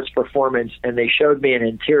at Schwartz Performance, and they showed me an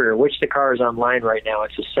interior, which the car is online right now.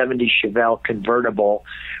 It's a 70 Chevelle convertible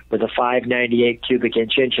with a 598 cubic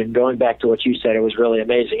inch engine. Going back to what you said, it was really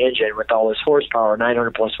amazing engine with all this horsepower,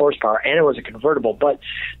 900 plus horsepower, and it was a convertible. But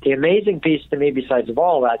the amazing piece to me, besides of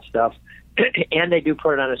all that stuff, and they do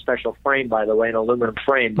put it on a special frame, by the way, an aluminum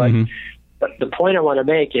frame. But the point I want to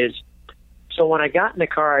make is, so when I got in the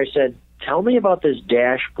car, I said, tell me about this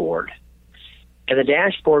dashboard. And the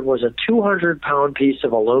dashboard was a 200-pound piece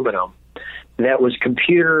of aluminum that was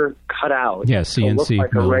computer cut out. Yeah, CNC. So it looked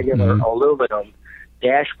like a regular aluminum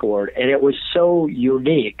dashboard. And it was so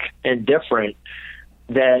unique and different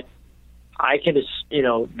that I can,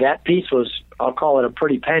 that piece was, I'll call it a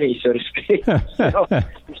pretty penny, so to speak.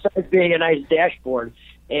 Besides being a nice dashboard.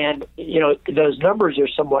 And, those numbers are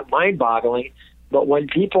somewhat mind-boggling, but when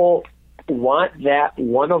people want that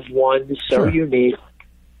one-of-one, so unique,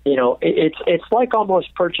 it's like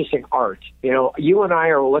almost purchasing art. You and I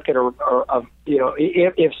are looking at,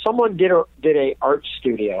 if someone did a art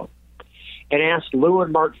studio and asked Lou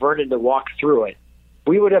and Mark Vernon to walk through it,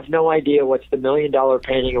 we would have no idea what's the $1 million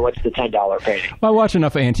painting and what's the $10 painting. Well, I watch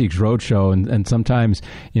enough Antiques Roadshow, and sometimes,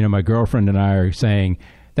 my girlfriend and I are saying,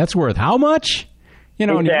 that's worth how much?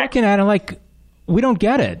 Exactly. And you're looking at it like, we don't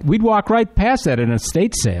get it. We'd walk right past that in an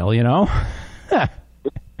estate sale,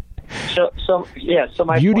 So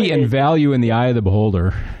my beauty and value in the eye of the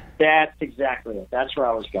beholder. That's exactly it. That's where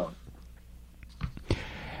I was going.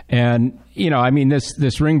 And,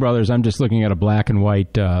 this Ring Brothers, I'm just looking at a black and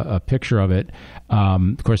white picture of it.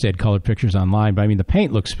 Of course, they had colored pictures online, but, the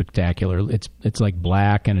paint looks spectacular. It's like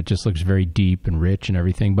black, and it just looks very deep and rich and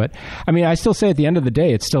everything. But, I still say at the end of the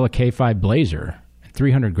day, it's still a K5 Blazer.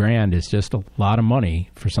 $300,000 is just a lot of money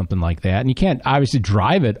for something like that. And you can't obviously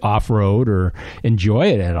drive it off-road or enjoy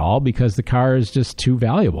it at all because the car is just too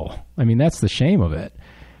valuable. That's the shame of it,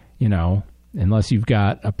 unless you've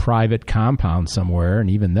got a private compound somewhere. And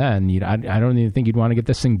even then, I don't even think you'd want to get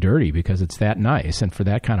this thing dirty because it's that nice and for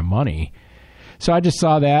that kind of money. So I just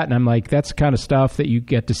saw that, and I'm like, that's the kind of stuff that you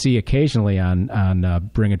get to see occasionally on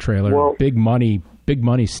Bring a Trailer. Well, big money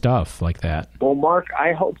stuff like that. Well, Mark,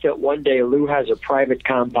 I hope that one day Lou has a private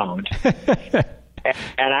compound.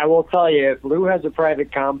 And I will tell you, if Lou has a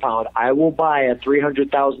private compound, I will buy a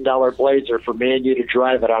 $300,000 Blazer for me and you to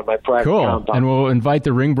drive it on my private compound. And we'll invite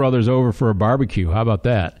the Ring Brothers over for a barbecue. How about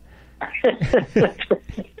that?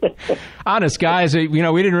 Honest, guys, we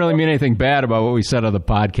didn't really mean anything bad about what we said on the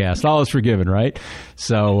podcast. All is forgiven, right?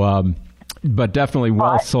 So, but definitely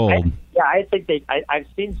well sold. I think I've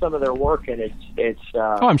seen some of their work, and it's.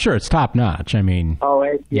 I'm sure it's top notch. It's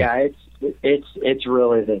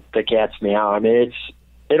really the cat's meow.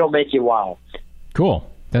 It'll make you wow. Cool.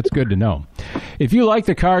 That's good to know. If you like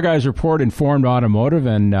the Car Guys Report Informed Automotive,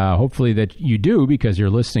 and hopefully that you do because you're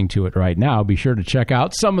listening to it right now, be sure to check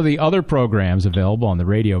out some of the other programs available on the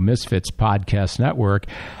Radio Misfits Podcast Network,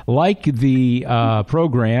 like the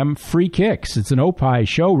program Free Kicks. It's an Opie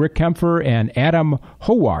show. Rick Kempfer and Adam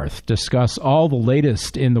Howarth discuss all the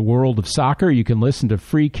latest in the world of soccer. You can listen to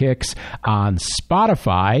Free Kicks on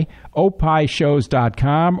Spotify,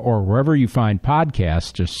 opishows.com, or wherever you find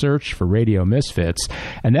podcasts. Just search for Radio Misfits.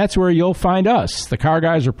 And that's where you'll find us, the Car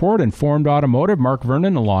Guys Report, Informed Automotive. Mark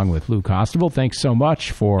Vernon, along with Lou Costabile. Thanks so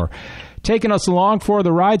much for taking us along for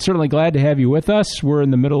the ride. Certainly glad to have you with us. We're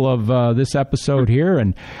in the middle of this episode here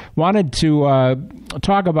and wanted to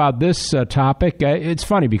talk about this topic. It's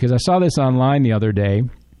funny because I saw this online the other day,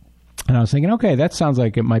 and I was thinking, okay, that sounds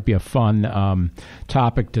like it might be a fun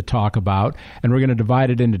topic to talk about. And we're going to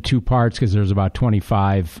divide it into two parts because there's about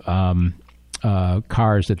 25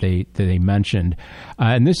 cars that they mentioned.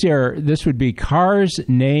 And this would be cars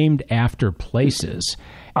named after places.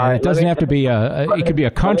 And it doesn't have to be it could be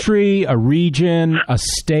a country, a region, a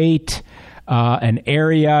state, an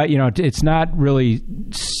area. It's not really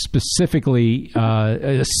specifically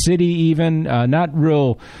a city even, not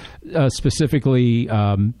real specifically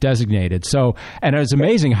designated. So, and it's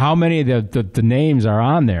amazing how many of the names are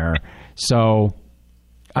on there. So,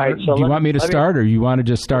 do you want me to start, or you want to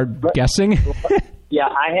just start guessing? Yeah,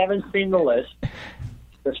 I haven't seen the list.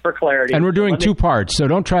 Just for clarity. And we're doing two parts, so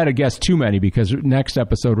don't try to guess too many, because next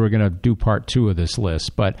episode we're going to do part 2 of this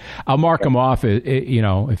list. But I'll mark them off,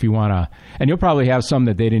 if you want to. And you'll probably have some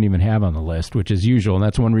that they didn't even have on the list, which is usual. And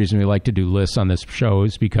that's one reason we like to do lists on this show,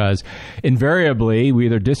 is because invariably we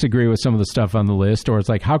either disagree with some of the stuff on the list, or it's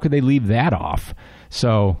like, how could they leave that off?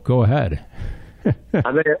 So go ahead.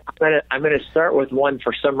 I'm gonna start with one.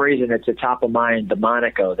 For some reason, it's a top of mind. The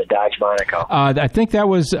Monaco, the Dodge Monaco. I think that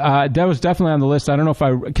was definitely on the list. I don't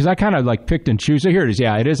know because I kind of like picked and choose. So here it is.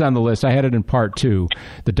 Yeah, it is on the list. I had it in part 2,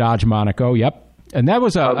 the Dodge Monaco. Yep, and that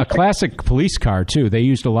was a classic police car too. They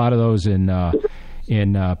used a lot of those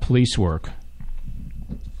in police work.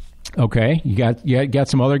 Okay, you got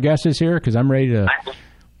some other guesses here because I'm ready to.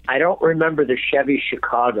 I don't remember the Chevy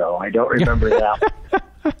Chicago. I don't remember that.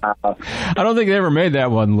 I don't think they ever made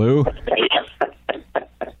that one, Lou.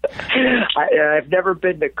 I've never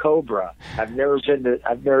been to Cobra. I've never been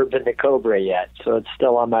to Cobra yet, so it's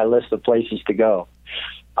still on my list of places to go.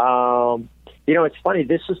 It's funny.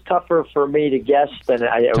 This is tougher for me to guess than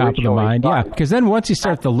I originally Top of the mind, thought. yeah. Because then once you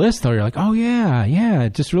start the list, though, you're like, oh, yeah,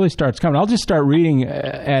 it just really starts coming. I'll just start reading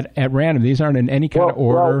at random. These aren't in any kind of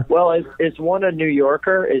order. Well, is one a New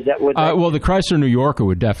Yorker? Is that what? Well, the Chrysler New Yorker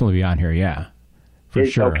would definitely be on here, yeah, for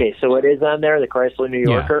sure. Okay, so it is on there, the Chrysler New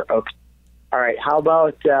Yorker? Yeah. Okay. All right, how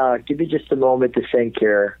about, give me just a moment to think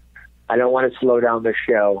here. I don't want to slow down the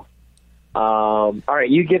show. All right,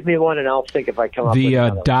 you give me one, and I'll think if I come up with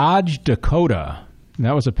another. The Dodge Dakota.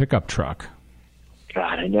 That was a pickup truck.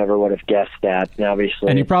 God, I never would have guessed that, obviously.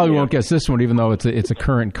 And you probably won't guess this one, even though it's a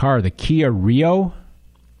current car. The Kia Rio.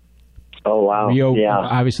 Oh, wow. Rio, yeah.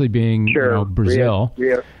 Obviously being Brazil.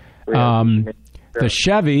 Rio. The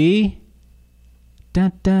Chevy.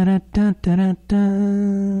 Dun, dun, dun, dun, dun,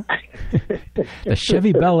 dun. The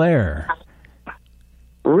Chevy Bel Air.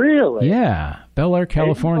 Really? Yeah, Bel Air,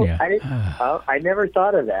 California. I never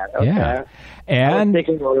thought of that. Okay. Yeah. And I was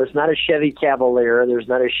thinking, well, there's not a Chevy Cavalier. There's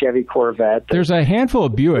not a Chevy Corvette. There's a handful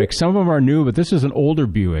of Buicks. Some of them are new, but this is an older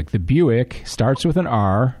Buick. The Buick starts with an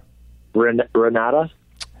R. Renata?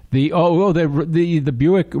 The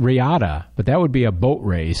Buick Riata, but that would be a boat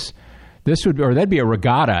race. That'd be a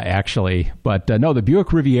regatta, actually. But no, the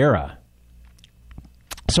Buick Riviera.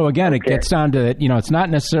 So again, It gets down to it's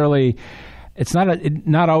not necessarily. It's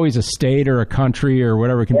not always a state or a country or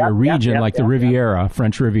whatever. It can be a region like the Riviera,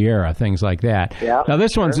 French Riviera, things like that. Yep, now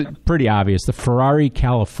this one's pretty obvious. The Ferrari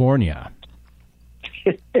California.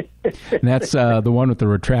 And that's the one with the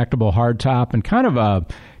retractable hardtop and kind of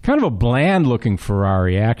a bland looking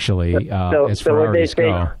Ferrari actually. As so would they say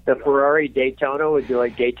go. The Ferrari Daytona would be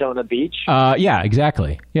like Daytona Beach? Yeah,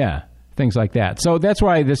 exactly. Yeah. Things like that. So that's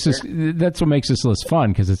why that's what makes this list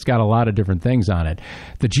fun, because it's got a lot of different things on it.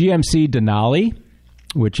 The GMC Denali,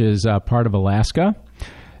 which is part of Alaska.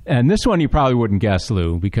 And this one you probably wouldn't guess,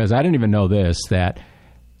 Lou, because I didn't even know this.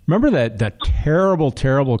 Remember that terrible,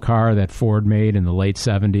 terrible car that Ford made in the late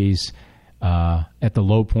 70s at the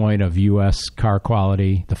low point of U.S. car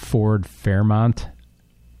quality, the Ford Fairmont?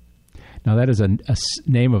 Now, that is a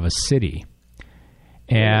name of a city.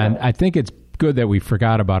 And I think it's good that we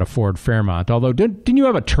forgot about a Ford Fairmont. Although, didn't you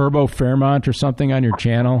have a turbo Fairmont or something on your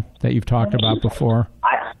channel that you've talked about before?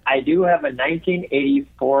 I do have a 1980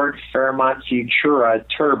 Ford Fairmont Futura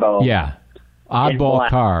turbo. Yeah, oddball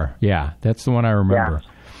car. Yeah, that's the one I remember.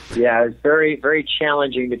 Yeah, it's very, very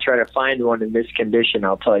challenging to try to find one in this condition.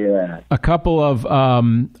 I'll tell you that. A couple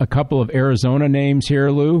of Arizona names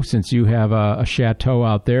here, Lou. Since you have a chateau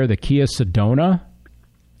out there, the Kia Sedona.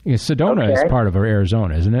 Yeah, Sedona is part of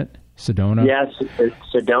Arizona, isn't it? Sedona? Yes,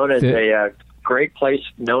 Sedona is a great place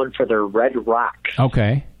known for their red rocks.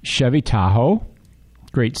 Okay. Chevy Tahoe,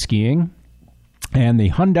 great skiing. And the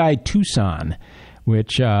Hyundai Tucson,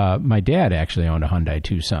 which my dad actually owned a Hyundai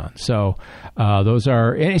Tucson. So those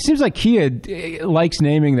are, and it seems like Kia likes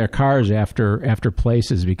naming their cars after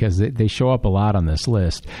places because they show up a lot on this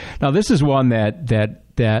list. Now, this is one that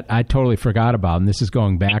I totally forgot about, and this is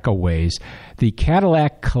going back a ways. The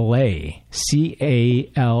Cadillac Calais,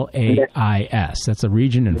 Calais. That's a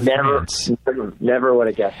region in France. Never would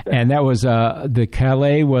have guessed that. And that was the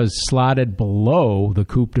Calais was slotted below the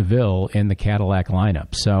Coupe de Ville in the Cadillac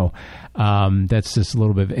lineup. So that's just a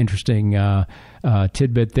little bit of interesting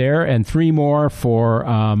tidbit there. And three more for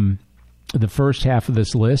the first half of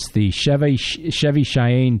this list: the Chevy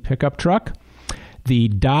Cheyenne pickup truck. The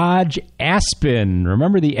Dodge Aspen.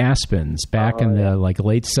 Remember the Aspens back in the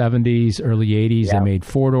late 70s, early 80s? Yeah. They made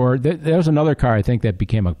four-door. There was another car, I think, that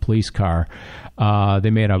became a police car.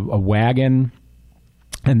 They made a wagon.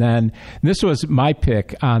 And then this was my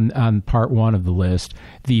pick on part one of the list,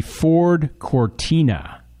 the Ford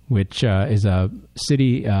Cortina, which is a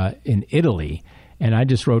city in Italy. And I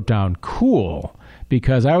just wrote down cool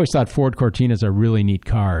because I always thought Ford Cortinas are really neat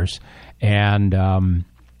cars. And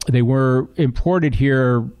they were imported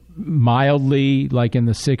here mildly, like in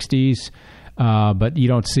the 60s. but you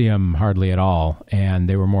don't see them hardly at all. And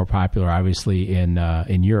they were more popular, obviously,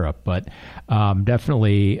 in Europe. But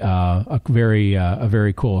definitely a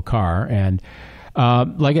very cool car. And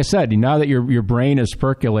like I said, now that your brain is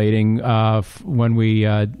percolating, when we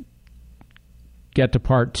get to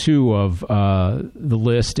part 2 of the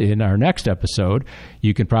list in our next episode,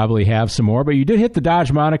 you can probably have some more. But you did hit the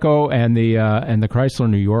Dodge Monaco and the Chrysler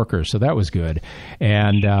New Yorker, so that was good,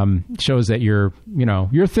 and shows that you're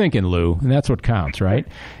thinking, Lou, and that's what counts, right?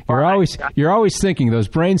 You're always thinking. Those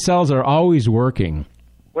brain cells are always working.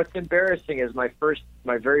 What's embarrassing is my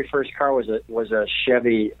very first car was a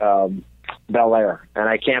Chevy Bel Air, and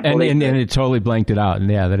I can't believe and it totally blanked it out. And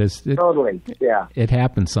yeah, that is totally. Yeah, it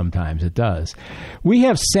happens sometimes. It does. We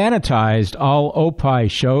have sanitized all Opie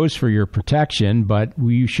shows for your protection, but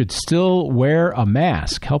you should still wear a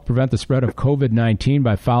mask. Help prevent the spread of COVID-19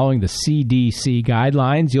 by following the CDC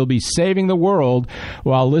guidelines. You'll be saving the world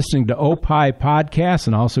while listening to Opie podcasts,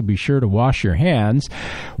 and also be sure to wash your hands.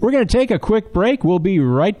 We're going to take a quick break. We'll be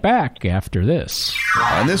right back after this.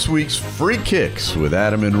 On this week's Free Kicks with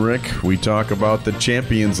Adam and Rick, we talk about the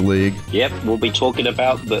Champions League. Yep, we'll be talking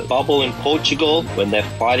about the bubble in Portugal when they're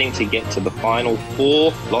fighting to get to the Final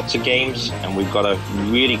Four. Lots of games, and we've got a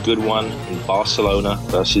really good one in Barcelona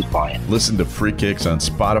versus Bayern. Listen to Free Kicks on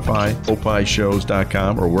Spotify,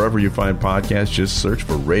 opishows.com, or wherever you find podcasts. Just search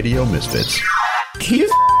for Radio Misfits. You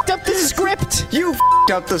f***ed up the script. You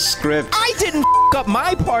f***ed up the script. I didn't f*** up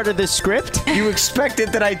my part of the script. You expected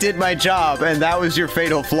that I did my job, and that was your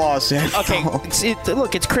fatal flaw, Sam. Okay,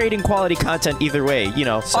 look, it's creating quality content either way,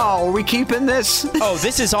 So. Oh, are we keeping this? Oh,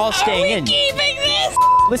 this is all staying in. Keeping this?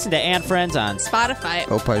 Listen to and Friends on Spotify,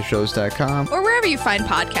 opishows.com, or wherever you find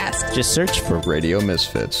podcasts. Just search for Radio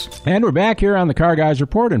Misfits. And we're back here on the Car Guys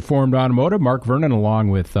Report, Informed Automotive. Mark Vernon along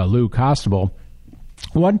with Lou Costable.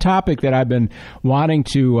 One topic that I've been wanting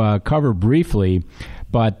to cover briefly,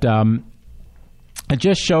 but it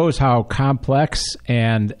just shows how complex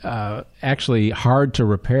and actually hard to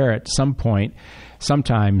repair at some point.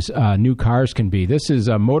 Sometimes new cars can be. This is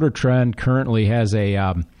Motor Trend currently has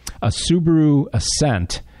a Subaru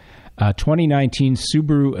Ascent, 2019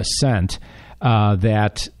 Subaru Ascent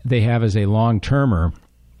that they have as a long-termer.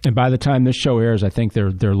 And by the time this show airs, I think their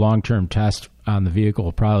long-term test on the vehicle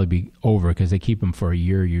will probably be over because they keep them for a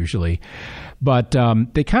year usually. But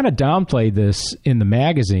they kind of downplayed this in the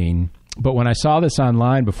magazine. But when I saw this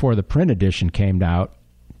online before the print edition came out,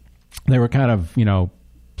 they were kind of,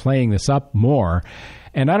 playing this up more.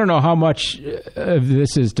 And I don't know how much of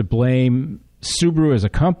this is to blame Subaru as a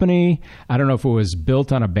company. I don't know if it was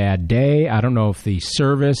built on a bad day. I don't know if the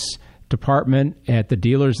service department at the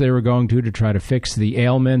dealers they were going to try to fix the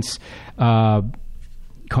ailments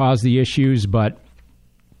caused the issues, but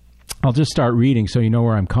I'll just start reading so you know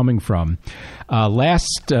where I'm coming from.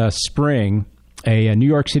 Last spring, a New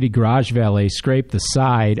York City garage valet scraped the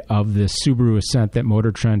side of the Subaru Ascent that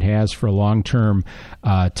Motor Trend has for a long-term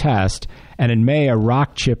test, and in May, a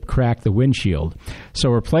rock chip cracked the windshield. So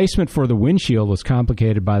replacement for the windshield was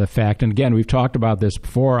complicated by the fact, and again, we've talked about this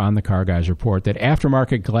before on the Car Guys Report, that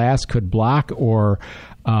aftermarket glass could block or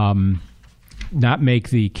not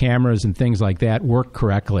make the cameras and things like that work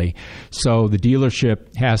correctly. So the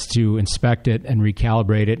dealership has to inspect it and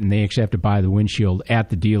recalibrate it, and they actually have to buy the windshield at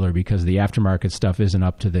the dealer because the aftermarket stuff isn't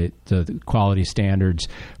up to the quality standards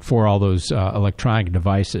for all those electronic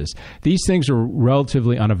devices. These things are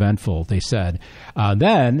relatively uneventful, they said.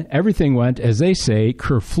 Then everything went, as they say,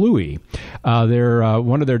 kerflooey.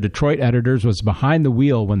 One of their Detroit editors was behind the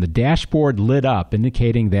wheel when the dashboard lit up,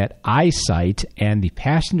 indicating that eyesight and the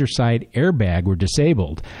passenger side airbag were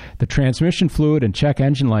disabled. The transmission fluid and check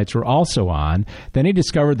engine lights were also on. Then he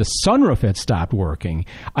discovered the sunroof had stopped working.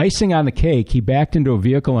 Icing on the cake, he backed into a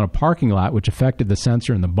vehicle in a parking lot, which affected the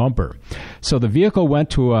sensor in the bumper. So the vehicle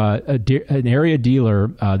went to an area dealer.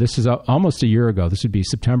 This is almost a year ago. This would be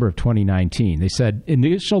September of 2019. They said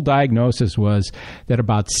initial diagnosis was that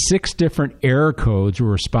about 6 different error codes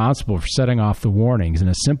were responsible for setting off the warnings, and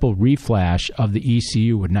a simple reflash of the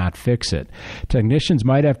ECU would not fix it. Technicians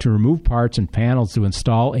might have to remove parts and panels to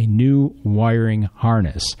install a new wiring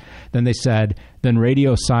harness. Then they said,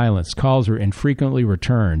 radio silence. Calls were infrequently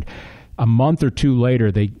returned. A month or two later,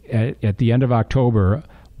 at the end of October,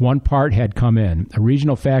 one part had come in. A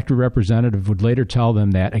regional factory representative would later tell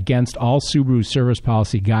them that against all Subaru service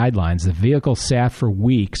policy guidelines, the vehicle sat for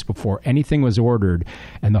weeks before anything was ordered,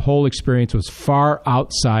 and the whole experience was far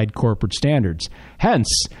outside corporate standards. Hence,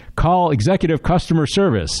 call executive customer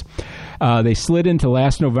service. They slid into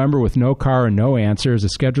last November with no car and no answers. A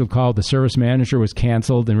scheduled call with the service manager was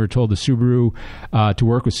canceled, and we were told the Subaru to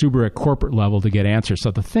work with Subaru at corporate level to get answers.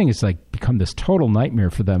 So the thing has become this total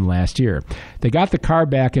nightmare for them last year. They got the car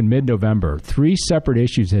back in mid-November. 3 separate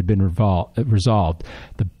issues had been resolved.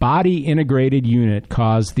 The body integrated unit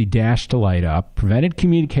caused the dash to light up, prevented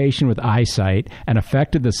communication with eyesight, and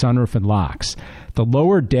affected the sunroof and locks. The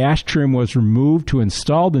lower dash trim was removed to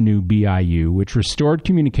install the new BIU, which restored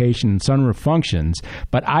communication and sunroof functions,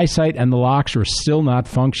 but eyesight and the locks were still not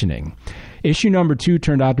functioning. Issue number 2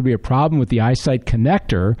 turned out to be a problem with the eyesight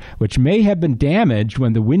connector, which may have been damaged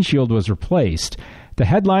when the windshield was replaced. The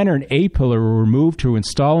headliner and A-pillar were removed to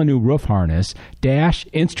install a new roof harness. Dash,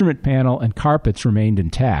 instrument panel, and carpets remained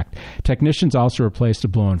intact. Technicians also replaced a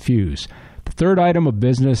blown fuse. The third item of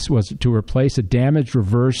business was to replace a damaged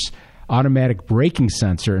reverse automatic braking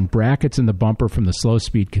sensor and brackets in the bumper from the slow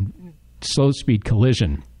speed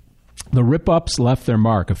collision. The rip-ups left their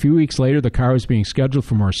mark. A few weeks later, the car was being scheduled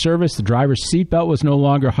for more service. The driver's seatbelt was no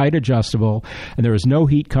longer height adjustable, and there was no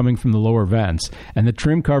heat coming from the lower vents. And the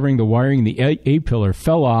trim covering the wiring, the A-pillar,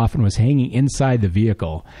 fell off and was hanging inside the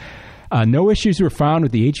vehicle. No issues were found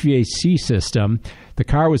with the HVAC system. The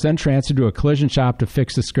car was then transferred to a collision shop to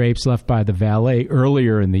fix the scrapes left by the valet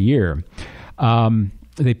earlier in the year.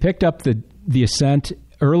 They picked up the Ascent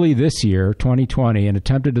early this year, 2020, and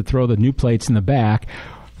attempted to throw the new plates in the back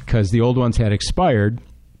because the old ones had expired.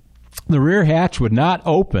 The rear hatch would not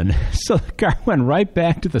open, so the car went right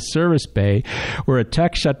back to the service bay where a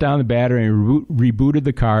tech shut down the battery and rebooted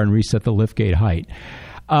the car and reset the liftgate height.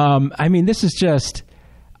 This is just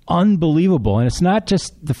unbelievable. And it's not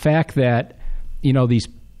just the fact that, these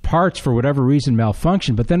parts for whatever reason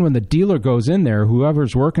malfunction, but then when the dealer goes in there,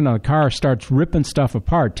 whoever's working on the car starts ripping stuff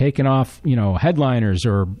apart, taking off headliners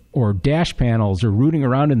or dash panels or rooting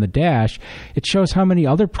around in the dash. It shows how many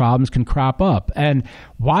other problems can crop up, and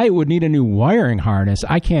why it would need a new wiring harness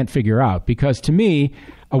I can't figure out, because to me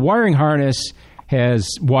a wiring harness has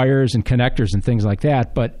wires and connectors and things like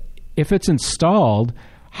that, but if it's installed,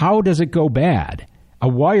 how does it go bad? A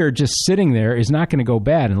wire just sitting there is not going to go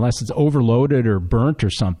bad unless it's overloaded or burnt or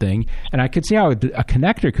something. And I could see how a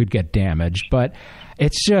connector could get damaged, but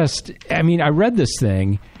it's just, I read this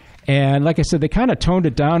thing, and like I said, they kind of toned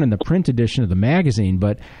it down in the print edition of the magazine,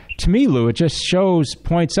 but to me, Lou, it just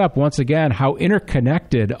points up once again how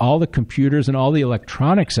interconnected all the computers and all the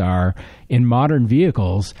electronics are in modern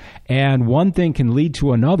vehicles, and one thing can lead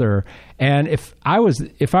to another. And if I was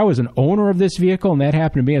an owner of this vehicle and that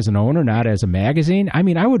happened to me as an owner, not as a magazine,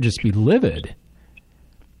 I would just be livid.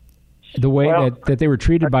 The way that they were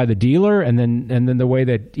treated by the dealer, and then the way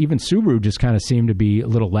that even Subaru just kind of seemed to be a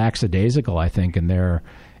little lackadaisical, I think, in their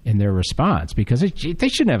response, because they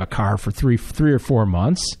shouldn't have a car for three or 4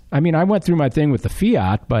 months. I went through my thing with the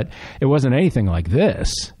Fiat, but it wasn't anything like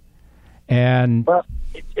this. And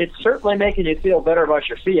it's certainly making you feel better about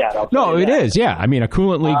your Fiat. No, it is. Yeah, a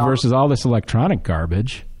coolant leak versus all this electronic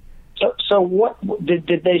garbage. So what did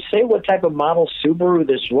they say? What type of model Subaru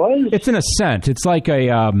this was? It's an Ascent. It's like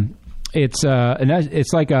it's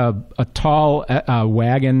like a tall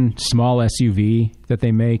wagon, small SUV that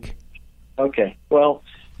they make. Okay. Well,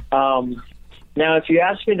 now if you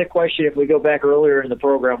ask me the question, if we go back earlier in the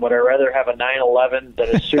program, would I rather have a 911 than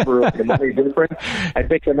a Subaru? Completely different. I'd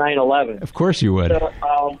pick the 911. Of course you would.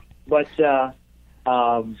 So,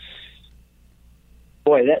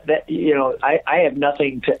 boy, I have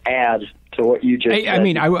nothing to add to what you just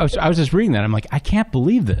said. I was just reading that. I'm like, I can't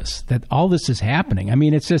believe this, that all this is happening.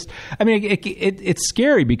 It's just, it's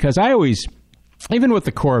scary, because I always, even with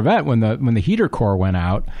the Corvette, when the heater core went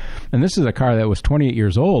out, and this is a car that was 28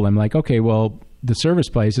 years old, I'm like, okay, well, the service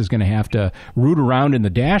place is going to have to root around in the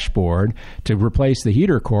dashboard to replace the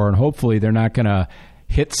heater core, and hopefully they're not going to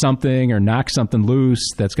hit something or knock something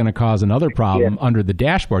loose that's going to cause another problem under the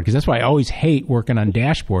dashboard. Because that's why I always hate working on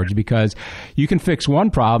dashboards, because you can fix one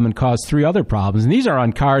problem and cause 3 other problems. And these are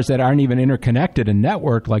on cars that aren't even interconnected and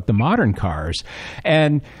networked like the modern cars.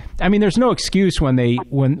 And there's no excuse when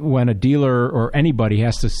a dealer or anybody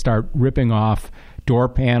has to start ripping off door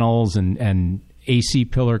panels and AC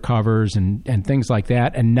pillar covers and things like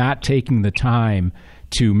that, and not taking the time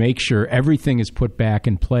to make sure everything is put back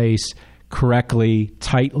in place correctly,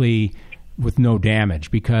 tightly, with no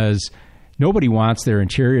damage, because nobody wants their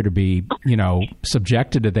interior to be,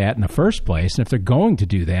 subjected to that in the first place. And if they're going to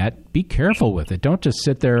do that, be careful with it. Don't just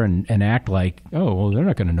sit there and act like, oh, well, they're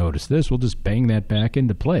not going to notice this. We'll just bang that back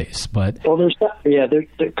into place. But there's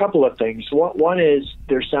a couple of things. One is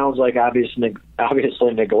there sounds like obviously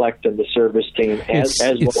neglect of the service team. It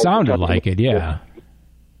sounded like it, yeah.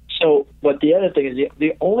 So, but the other thing is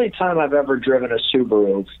the only time I've ever driven a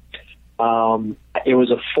Subaru, it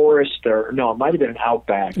was a Forester. No, it might have been an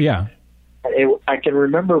Outback. Yeah. I can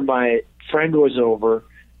remember my friend was over,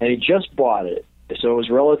 and he just bought it. So it was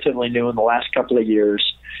relatively new in the last couple of years,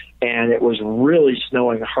 and it was really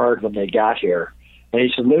snowing hard when they got here. And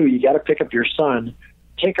he said, Lou, you got to pick up your son.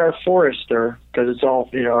 Take our Forester, because it's all,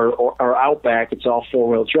 our Outback, it's all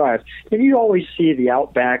four-wheel drive. And you always see the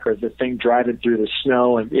Outback or the thing driving through the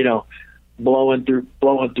snow and, blowing through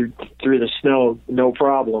the snow, no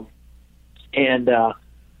problem. And the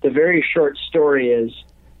very short story is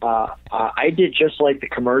I did just like the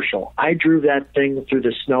commercial. I drove that thing through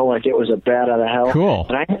the snow like it was a bat out of hell. Cool.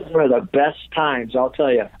 And I had one of the best times, I'll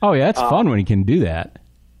tell you. Oh, yeah, it's fun when you can do that.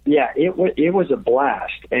 Yeah, it was a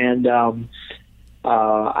blast. And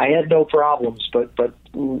I had no problems, but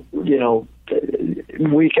we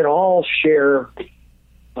can all share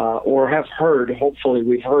or have heard, hopefully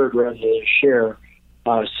we've heard rather than share,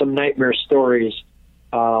 some nightmare stories.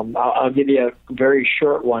 I'll give you a very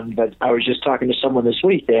short one, but I was just talking to someone this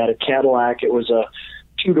week. They had a Cadillac. It was a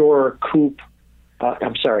two-door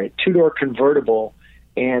convertible,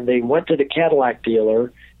 and they went to the Cadillac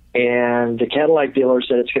dealer, and the Cadillac dealer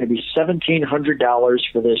said it's going to be $1,700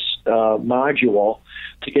 for this module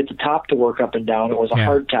to get the top to work up and down. It was a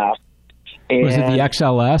hard top. And, was it the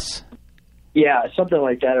XLS? Yeah, something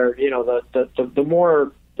like that, or the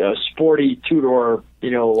more sporty two-door,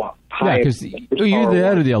 high. Yeah, because you're the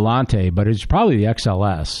head of the Alante, but it's probably the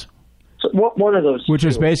XLS. So one of those, which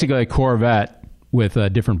was basically a Corvette with a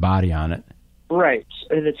different body on it. Right,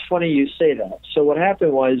 and it's funny you say that. So what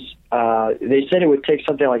happened was they said it would take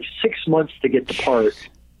something like 6 months to get the part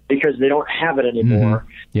because they don't have it anymore.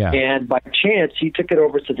 Mm-hmm. Yeah. And by chance, he took it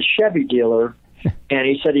over to the Chevy dealer, and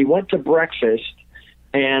he said he went to breakfast,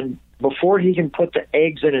 and before he can put the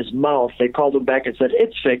eggs in his mouth, they called him back and said,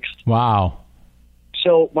 it's fixed. Wow.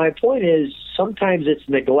 So my point is, sometimes it's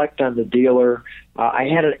neglect on the dealer. I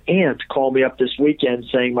had an aunt call me up this weekend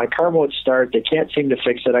saying, my car won't start. They can't seem to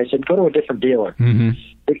fix it. I said, go to a different dealer. Mm-hmm.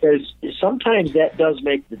 Because sometimes that does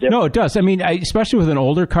make the difference. No, it does. I mean, especially with an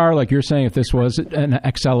older car, like you're saying, if this was an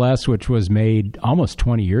XLS, which was made almost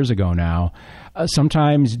 20 years ago now,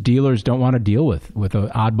 sometimes dealers don't want to deal with an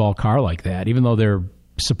oddball car like that, even though they're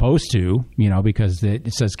supposed to, because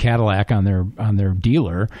it says Cadillac on their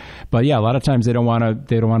dealer. But yeah, a lot of times they don't want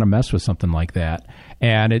to mess with something like that,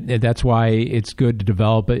 and that's why it's good to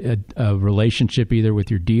develop a relationship either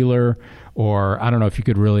with your dealer, or I don't know if you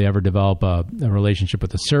could really ever develop a relationship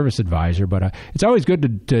with a service advisor, but it's always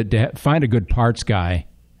good to find a good parts guy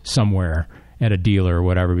somewhere at a dealer or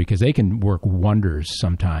whatever, because they can work wonders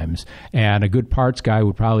sometimes. And a good parts guy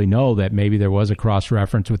would probably know that maybe there was a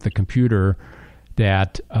cross-reference with the computer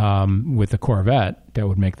that with the Corvette that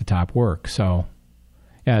would make the top work. So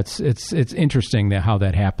yeah, it's interesting how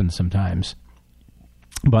that happens sometimes.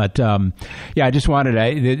 But I just wanted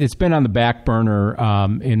it's been on the back burner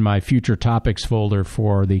in my future topics folder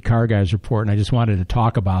for the Car Guys Report, and I just wanted to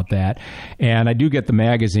talk about that. And I do get the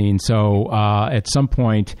magazine, so at some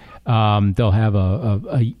point they'll have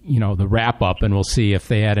the wrap up, and we'll see if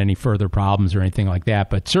they had any further problems or anything like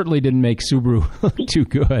that. But certainly didn't make Subaru too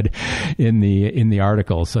good in the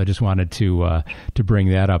article. So I just wanted to bring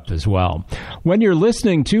that up as well. When you're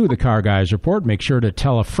listening to the Car Guys Report, make sure to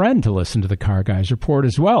tell a friend to listen to the Car Guys Report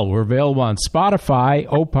as well. We're available on Spotify,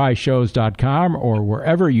 opishows.com, or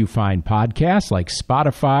wherever you find podcasts like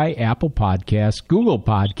Spotify, Apple Podcasts, Google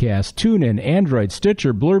Podcasts, TuneIn, Android,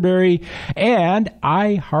 Stitcher, Blueberry, and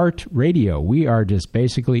iHeartRadio. We are just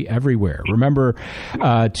basically everywhere. Remember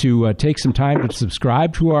to take some time to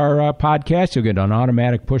subscribe to our podcast. You'll get an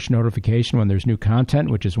automatic push notification when there's new content,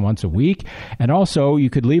 which is once a week. And also, you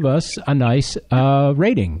could leave us a nice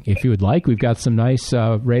rating if you would like. We've got some nice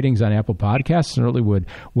ratings on Apple Podcasts. Certainly would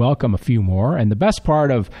welcome a few more. And the best part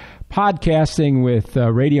of podcasting with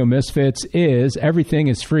Radio Misfits is everything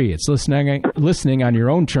is free. It's listening on your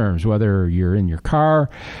own terms, whether you're in your car,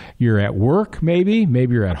 you're at work, maybe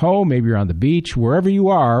you're at home, maybe you're on the beach, wherever you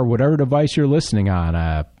are, whatever device you're listening on,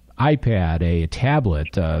 a iPad, a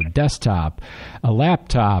tablet, a desktop, a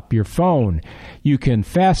laptop, your phone. You can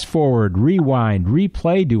fast forward, rewind,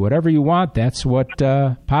 replay, do whatever you want. That's what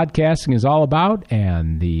podcasting is all about.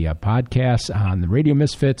 And the podcasts on the Radio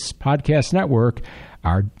Misfits Podcast Network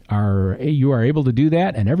you are able to do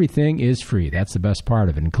that, and everything is free. That's the best part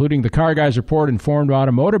of it, including the Car Guys Report, Informed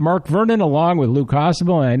Automotive. Mark Vernon along with Lou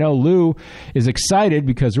Costabile, and I know Lou is excited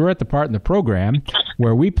because we're at the part in the program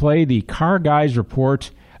where we play the Car Guys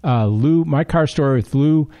Report Lou, My Car Story with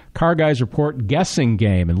Lou, Car Guys Report guessing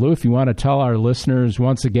game. And Lou, if you want to tell our listeners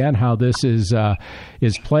once again how this is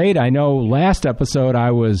played. I know last episode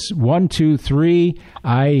I was 1, 2, 3.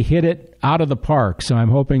 I hit it out of the park, so I'm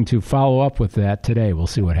hoping to follow up with that today. We'll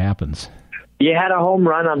see what happens. You had a home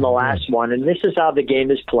run on the last one, and this is how the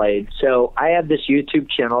game is played. So I have this YouTube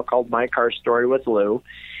channel called My Car Story with Lou,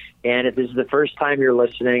 and if this is the first time you're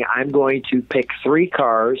listening, I'm going to pick 3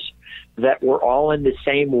 cars that were all in the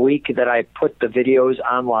same week that I put the videos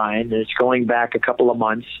online, and it's going back a couple of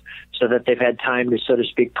months so that they've had time to, so to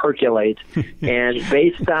speak, percolate. And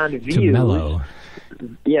based on views...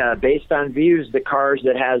 Yeah, based on views, the cars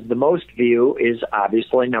that has the most view is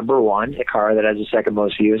obviously number 1. The car that has the second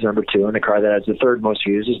most views is number 2, and the car that has the third most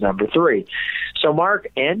views is number 3. So Mark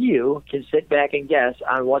and you can sit back and guess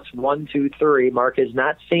on what's 1, 2, 3. Mark has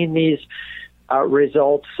not seen these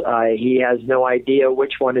results. He has no idea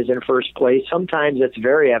which one is in first place. Sometimes it's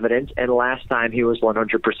very evident, and last time he was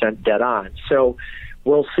 100% dead on. So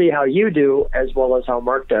we'll see how you do as well as how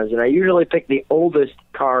Mark does. And I usually pick the oldest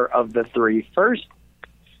car of the 3 first.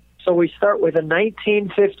 So we start with a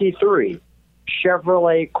 1953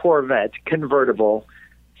 Chevrolet Corvette convertible,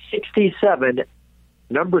 67,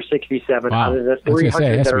 number 67 wow. out of the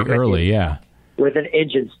 300 that are be early, made yeah. with an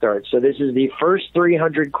engine start. So this is the first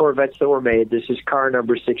 300 Corvettes that were made. This is car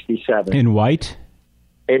number 67. In white?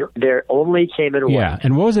 It only came in white. Yeah,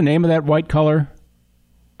 and what was the name of that white color?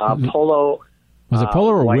 Polo. Was it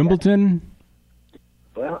Polo or white. Wimbledon?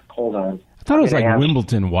 Well, hold on. I thought it was like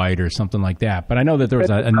Wimbledon white or something like that, but I know that there was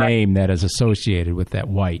a name that is associated with that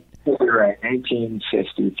white. You're right,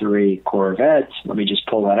 1953 Corvette. Let me just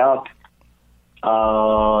pull that up.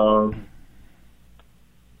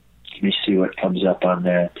 Let me see what comes up on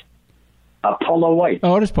that. Polo white.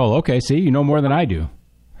 Oh, it is Polo. Okay, see, you know more than I do.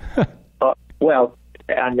 Well,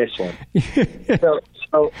 on this one.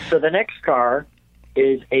 So the next car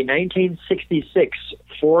is a 1966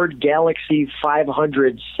 Ford Galaxy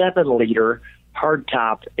 500 7-liter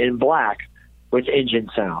hardtop in black with engine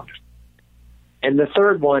sound. And the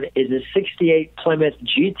third one is a 68 Plymouth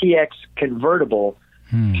GTX convertible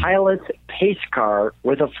pilot pace car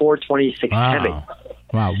with a 426 Hemi.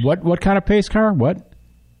 Wow. What kind of pace car? What?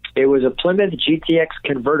 It was a Plymouth GTX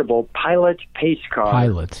convertible pilot pace car.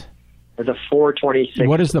 Pilot. With a 426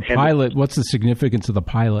 What is the Hemi. pilot? What's the significance of the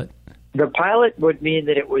pilot? The pilot would mean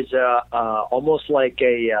that it was almost like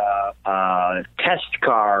a test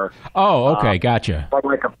car. Oh, okay, gotcha. Or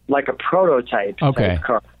like a prototype type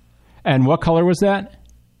car. And what color was that?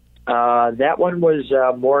 That one was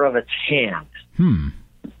more of a tan. And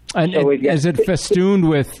so is it festooned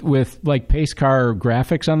with like pace car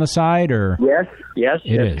graphics on the side, or? Yes,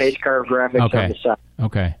 it is. Pace car graphics on the side.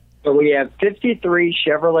 Okay. So we have 53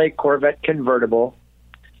 Chevrolet Corvette convertible,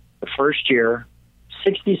 the first year.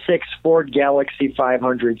 66 Ford Galaxy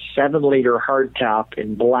 500 7-liter hardtop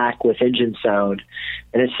in black with engine sound,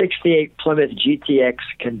 and a 68 Plymouth GTX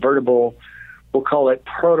convertible, we'll call it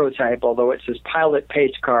prototype, although it says pilot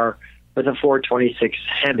pace car with a 426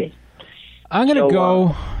 Hemi. I'm going to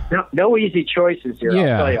go... No easy choices here. Yeah.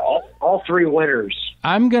 I'll tell you, all 3 winners.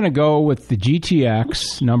 I'm going to go with the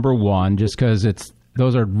GTX, number 1, just because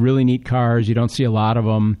those are really neat cars. You don't see a lot of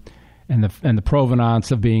them, and the provenance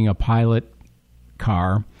of being a pilot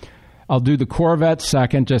car. I'll do the Corvette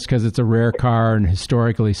second just because it's a rare car and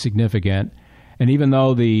historically significant. And even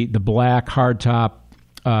though the black hardtop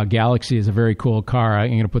Galaxy is a very cool car,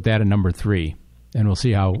 I'm going to put that in number 3, and we'll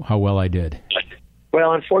see how well I did.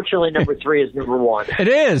 Well, unfortunately, number 3 is number 1. It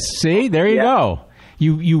is. See, there you go.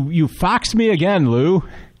 You foxed me again, Lou.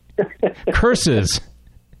 Curses.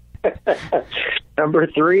 Number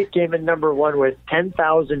 3 came in number 1 with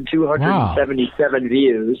 10,277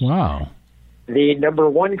 views. Wow. The number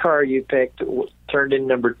 1 car you picked turned in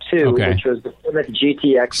number 2, which was the Plymouth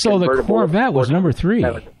GTX. So the Corvette was number 3.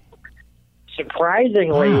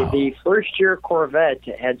 Surprisingly, the first-year Corvette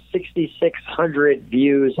had 6,600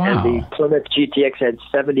 views, and the Plymouth GTX had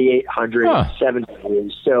 7,870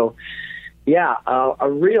 views. So, yeah, a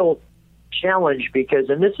real challenge because,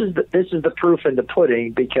 and this is the proof in the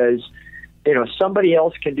pudding, because somebody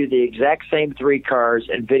else can do the exact same 3 cars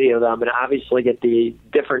and video them and obviously get the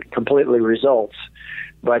different completely results.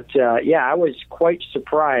 But, I was quite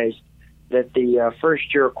surprised that the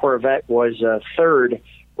first-year Corvette was third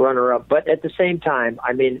runner-up. But at the same time,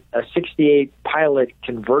 I mean, a 68 Pilot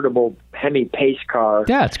convertible Hemi pace car.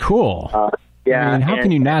 That's cool. I mean, how can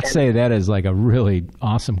you not say that is like a really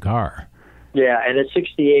awesome car? Yeah, and a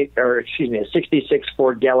 66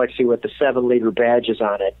 Ford Galaxy with the 7-liter badges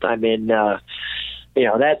on it. I mean, that's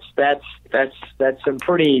some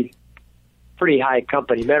pretty pretty high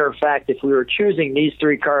company. Matter of fact, if we were choosing these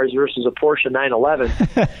three cars versus a Porsche 911,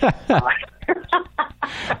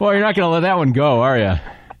 well, you're not going to let that one go, are you?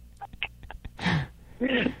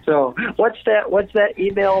 So what's that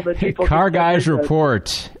email that people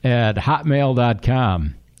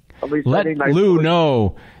carguysreport@hotmail.com. Let Lou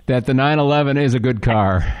know that the 911 is a good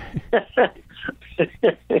car.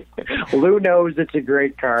 Lou knows it's a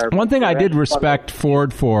great car. One thing I did respect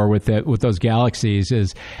Ford for with those Galaxies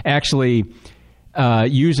is actually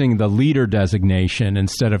using the liter designation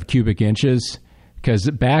instead of cubic inches, because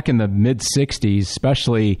back in the mid-'60s,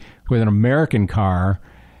 especially with an American car,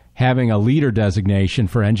 having a liter designation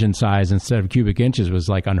for engine size instead of cubic inches was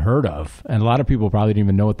like unheard of. And a lot of people probably didn't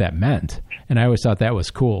even know what that meant. And I always thought that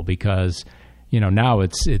was cool because, now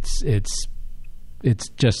it's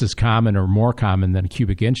just as common or more common than a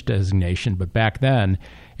cubic inch designation. But back then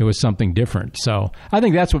it was something different. So I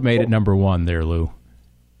think that's what made it number one there, Lou.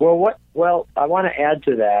 Well, I want to add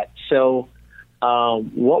to that. So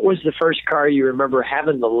what was the first car you remember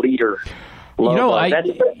having the liter logo?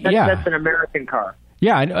 That's an American car.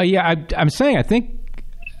 Yeah, I'm saying I think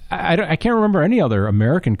I can't remember any other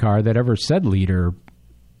American car that ever said liter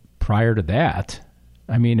prior to that.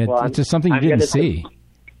 I mean, it's just something you didn't see.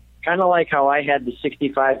 Kind of like how I had the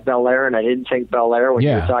 65 Bel Air, and I didn't think Bel Air when you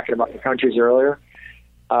were talking about the countries earlier.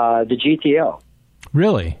 The GTO.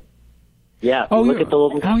 Really? Yeah. Look at the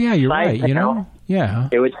little. Oh yeah, you're right. Yeah.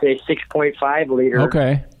 It would say 6.5 liter.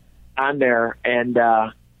 Okay. On there, and.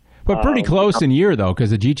 But pretty close in year, though,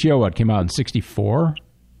 because the GTO, came out in 64?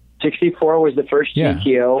 64 was the first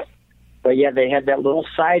GTO. But, they had that little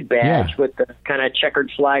side badge with the kind of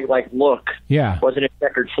checkered flag-like look. Yeah. It wasn't a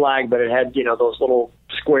checkered flag, but it had, those little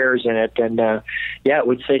squares in it. And, it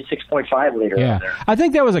would say 6.5 liter on there. I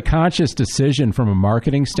think that was a conscious decision from a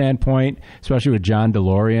marketing standpoint, especially with John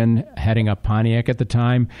DeLorean heading up Pontiac at the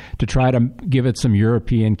time, to try to give it some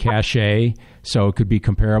European cachet so it could be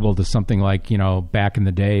comparable to something like, back in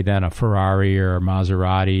the day, then a Ferrari or a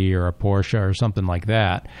Maserati or a Porsche or something like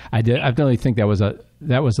that. I definitely think that was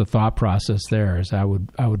the thought process there, as I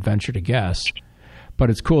would venture to guess.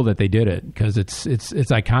 But it's cool that they did it because it's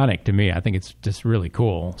iconic to me. I think it's just really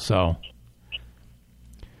cool. So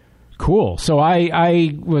cool. So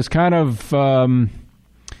I was kind of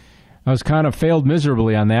failed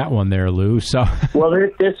miserably on that one there, Lou. So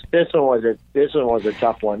this one was a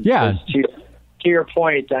tough one. Yeah. To your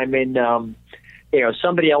point, I mean,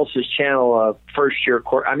 somebody else's channel, first-year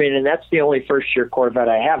Corvette. I mean, and that's the only first-year Corvette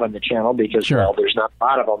I have on the channel because, there's not a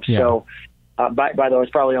lot of them. Yeah. So, by the way, it's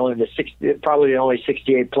probably the only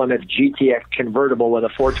 68 Plymouth GTX convertible with a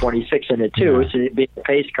 426 in it, too. It's being a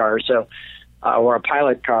pace car, so or a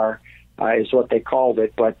pilot car is what they called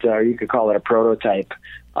it, but you could call it a prototype.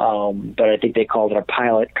 But I think they called it a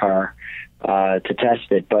pilot car. To test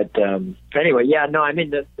it, but anyway, I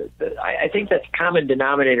mean, I think that's the common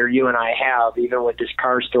denominator you and I have, even with this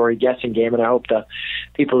car story guessing game, and I hope the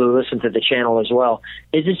people who listen to the channel as well,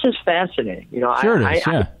 is it's just fascinating. Sure it is,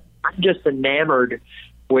 I'm just enamored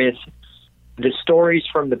with the stories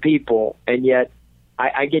from the people, and yet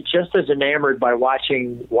I get just as enamored by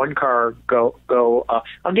watching one car go.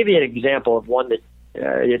 I'll give you an example of one that.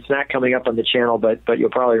 It's not coming up on the channel, but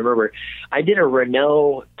you'll probably remember it. I did a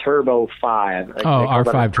Renault Turbo 5.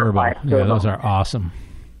 R5 Turbo. Yeah, those are awesome.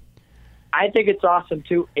 I think it's awesome,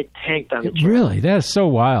 too. It tanked on the channel. Really? That is so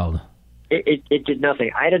wild. It did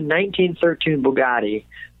nothing. I had a 1913 Bugatti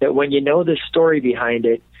that when you know the story behind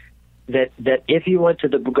it, that if you went to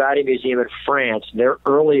the Bugatti Museum in France, their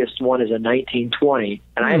earliest one is a 1920,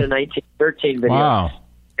 and I had a 1913 video. Wow.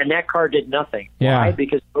 And that car did nothing. Yeah. Why?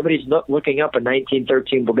 Because nobody's looking up a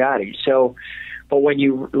 1913 Bugatti. So, but when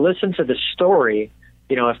you listen to the story,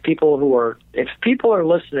 if people are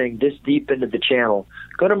listening this deep into the channel,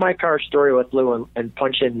 go to My Car Story with Lou and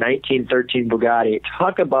punch in 1913 Bugatti.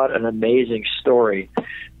 Talk about an amazing story.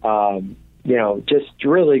 Just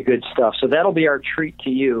really good stuff. So that'll be our treat to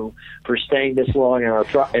you for staying this long in our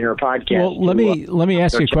podcast. Well, let me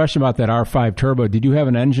ask you a question about that R5 Turbo. Did you have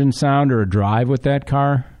an engine sound or a drive with that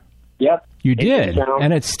car? Yep. You did,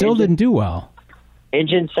 and it still didn't do well.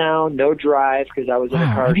 Engine sound, no drive, because I was in a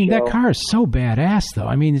car show. That car is so badass, though.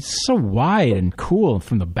 I mean, it's so wide and cool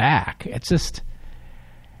from the back. It's just,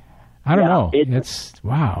 I don't know. It's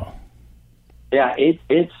wow. Yeah, it's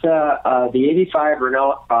the 85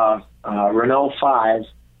 Renault 5.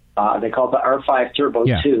 They call it the R5 Turbo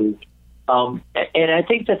 2. And I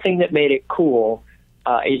think the thing that made it cool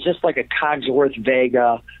is just like a Cogsworth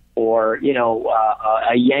Vega or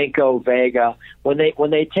a Yanko Vega. When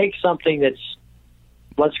they take something that's,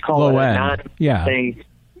 let's call low it a end. non thing,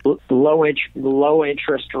 low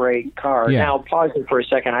interest rate car. Yeah. Now, pausing for a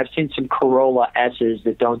second, I've seen some Corolla S's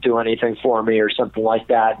that don't do anything for me or something like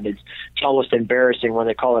that, and it's almost embarrassing when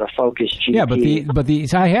they call it a Focus GT. Yeah, but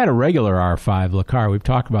I had a regular R5 LeCar. We've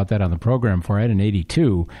talked about that on the program before. I had an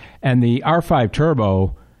 82, and the R5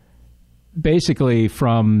 Turbo, basically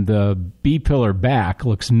from the B-pillar back,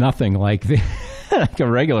 looks nothing like like a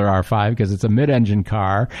regular R5 because it's a mid-engine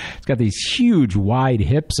car. It's got these huge, wide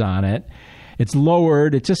hips on it. It's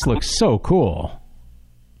lowered. It just looks so cool.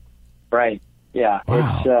 Right. Yeah.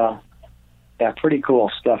 Wow. It's pretty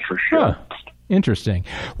cool stuff for sure. Huh. Interesting.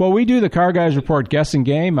 Well, we do the Car Guys Report guessing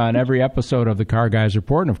game on every episode of the Car Guys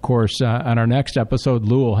Report. And, of course, on our next episode,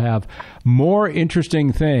 Lou will have more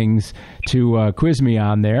interesting things to quiz me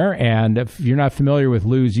on there. And if you're not familiar with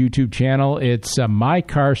Lou's YouTube channel, it's My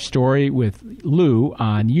Car Story with Lou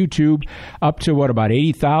on YouTube. Up to, about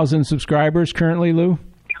 80,000 subscribers currently, Lou?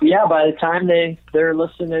 Yeah, by the time they're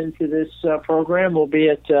listening to this program,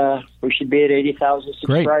 we should be at 80,000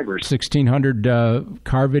 subscribers. Great. 1,600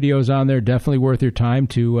 car videos on there. Definitely worth your time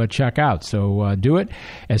to check out. So do it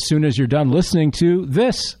as soon as you're done listening to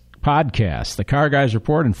this podcast, the Car Guys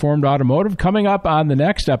Report, Informed Automotive. Coming up on the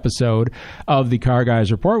next episode of the Car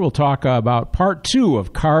Guys Report, we'll talk about part 2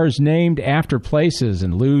 of cars named after places,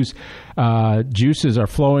 and Lou's juices are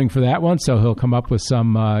flowing for that one, so he'll come up with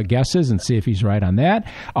some guesses and see if he's right on that.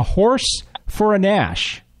 A horse for a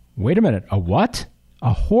Nash. Wait a minute, a what?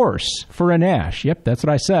 A horse for a Nash. Yep, that's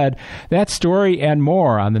what I said. That story and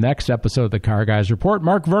more on the next episode of the Car Guys Report.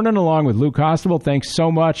 Mark Vernon along with Lou Costable, thanks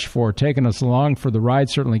so much for taking us along for the ride.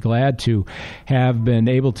 Certainly glad to have been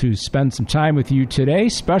able to spend some time with you today.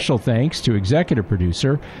 Special thanks to executive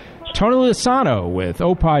producer Tony Lasano with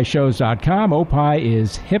opishows.com. Opie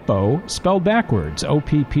is hippo, spelled backwards,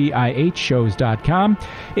 OPPIH shows.com.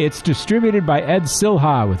 It's distributed by Ed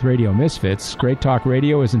Silha with Radio Misfits. Great Talk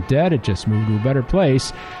Radio isn't dead, it just moved to a better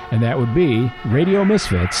place, and that would be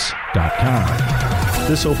radiomisfits.com.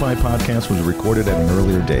 This Opie podcast was recorded at an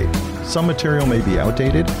earlier date. Some material may be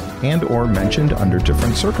outdated and or mentioned under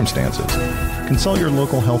different circumstances. Consult your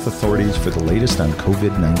local health authorities for the latest on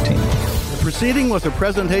COVID-19. Proceeding was a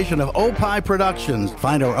presentation of Opie Productions.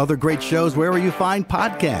 Find our other great shows wherever you find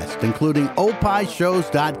podcasts, including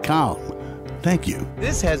opishows.com. Thank you.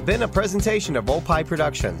 This has been a presentation of Opie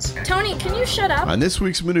Productions. Tony, can you shut up? On this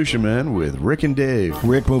week's Minutia Men with Rick and Dave.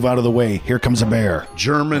 Rick, move out of the way. Here comes a bear.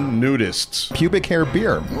 German nudists. Pubic hair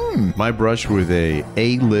beer. My brush with a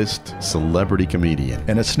A-list celebrity comedian.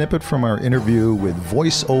 And a snippet from our interview with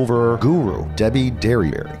voiceover guru Debbie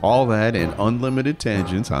Derryberry. All that and unlimited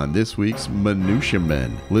tangents on this week's Minutia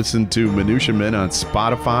Men. Listen to Minutia Men on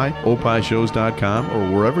Spotify, opishows.com,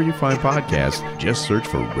 or wherever you find podcasts. Just search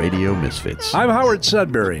for Radio Misfits. I'm Howard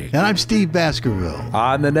Sudbury. And I'm Steve Baskerville.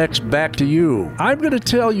 On the next Back to You, I'm going to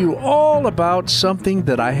tell you all about something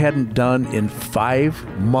that I hadn't done in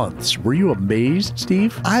 5 months. Were you amazed,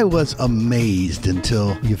 Steve? I was amazed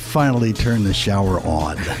until you finally turned the shower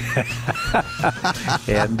on.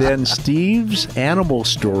 And then Steve's animal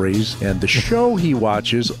stories and the show he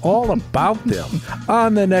watches, all about them,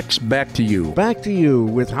 on the next Back to You. Back to You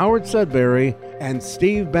with Howard Sudbury and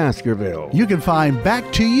Steve Baskerville. You can find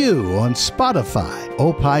Back to You on Spotify,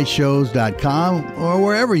 opishows.com, or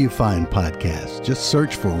wherever you find podcasts. Just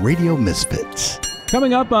search for Radio Misfits.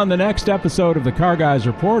 Coming up on the next episode of the Car Guys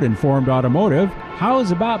Report, Informed Automotive, how's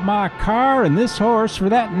about my car and this horse for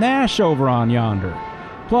that Nash over on yonder?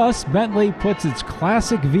 Plus, Bentley puts its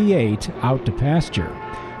classic V8 out to pasture.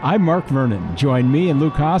 I'm Mark Vernon. Join me and Lou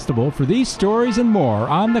Costable for these stories and more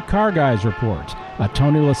on the Car Guys Report, a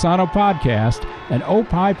Tony Lasano podcast, an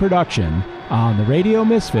Opie production on the Radio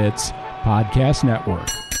Misfits Podcast Network.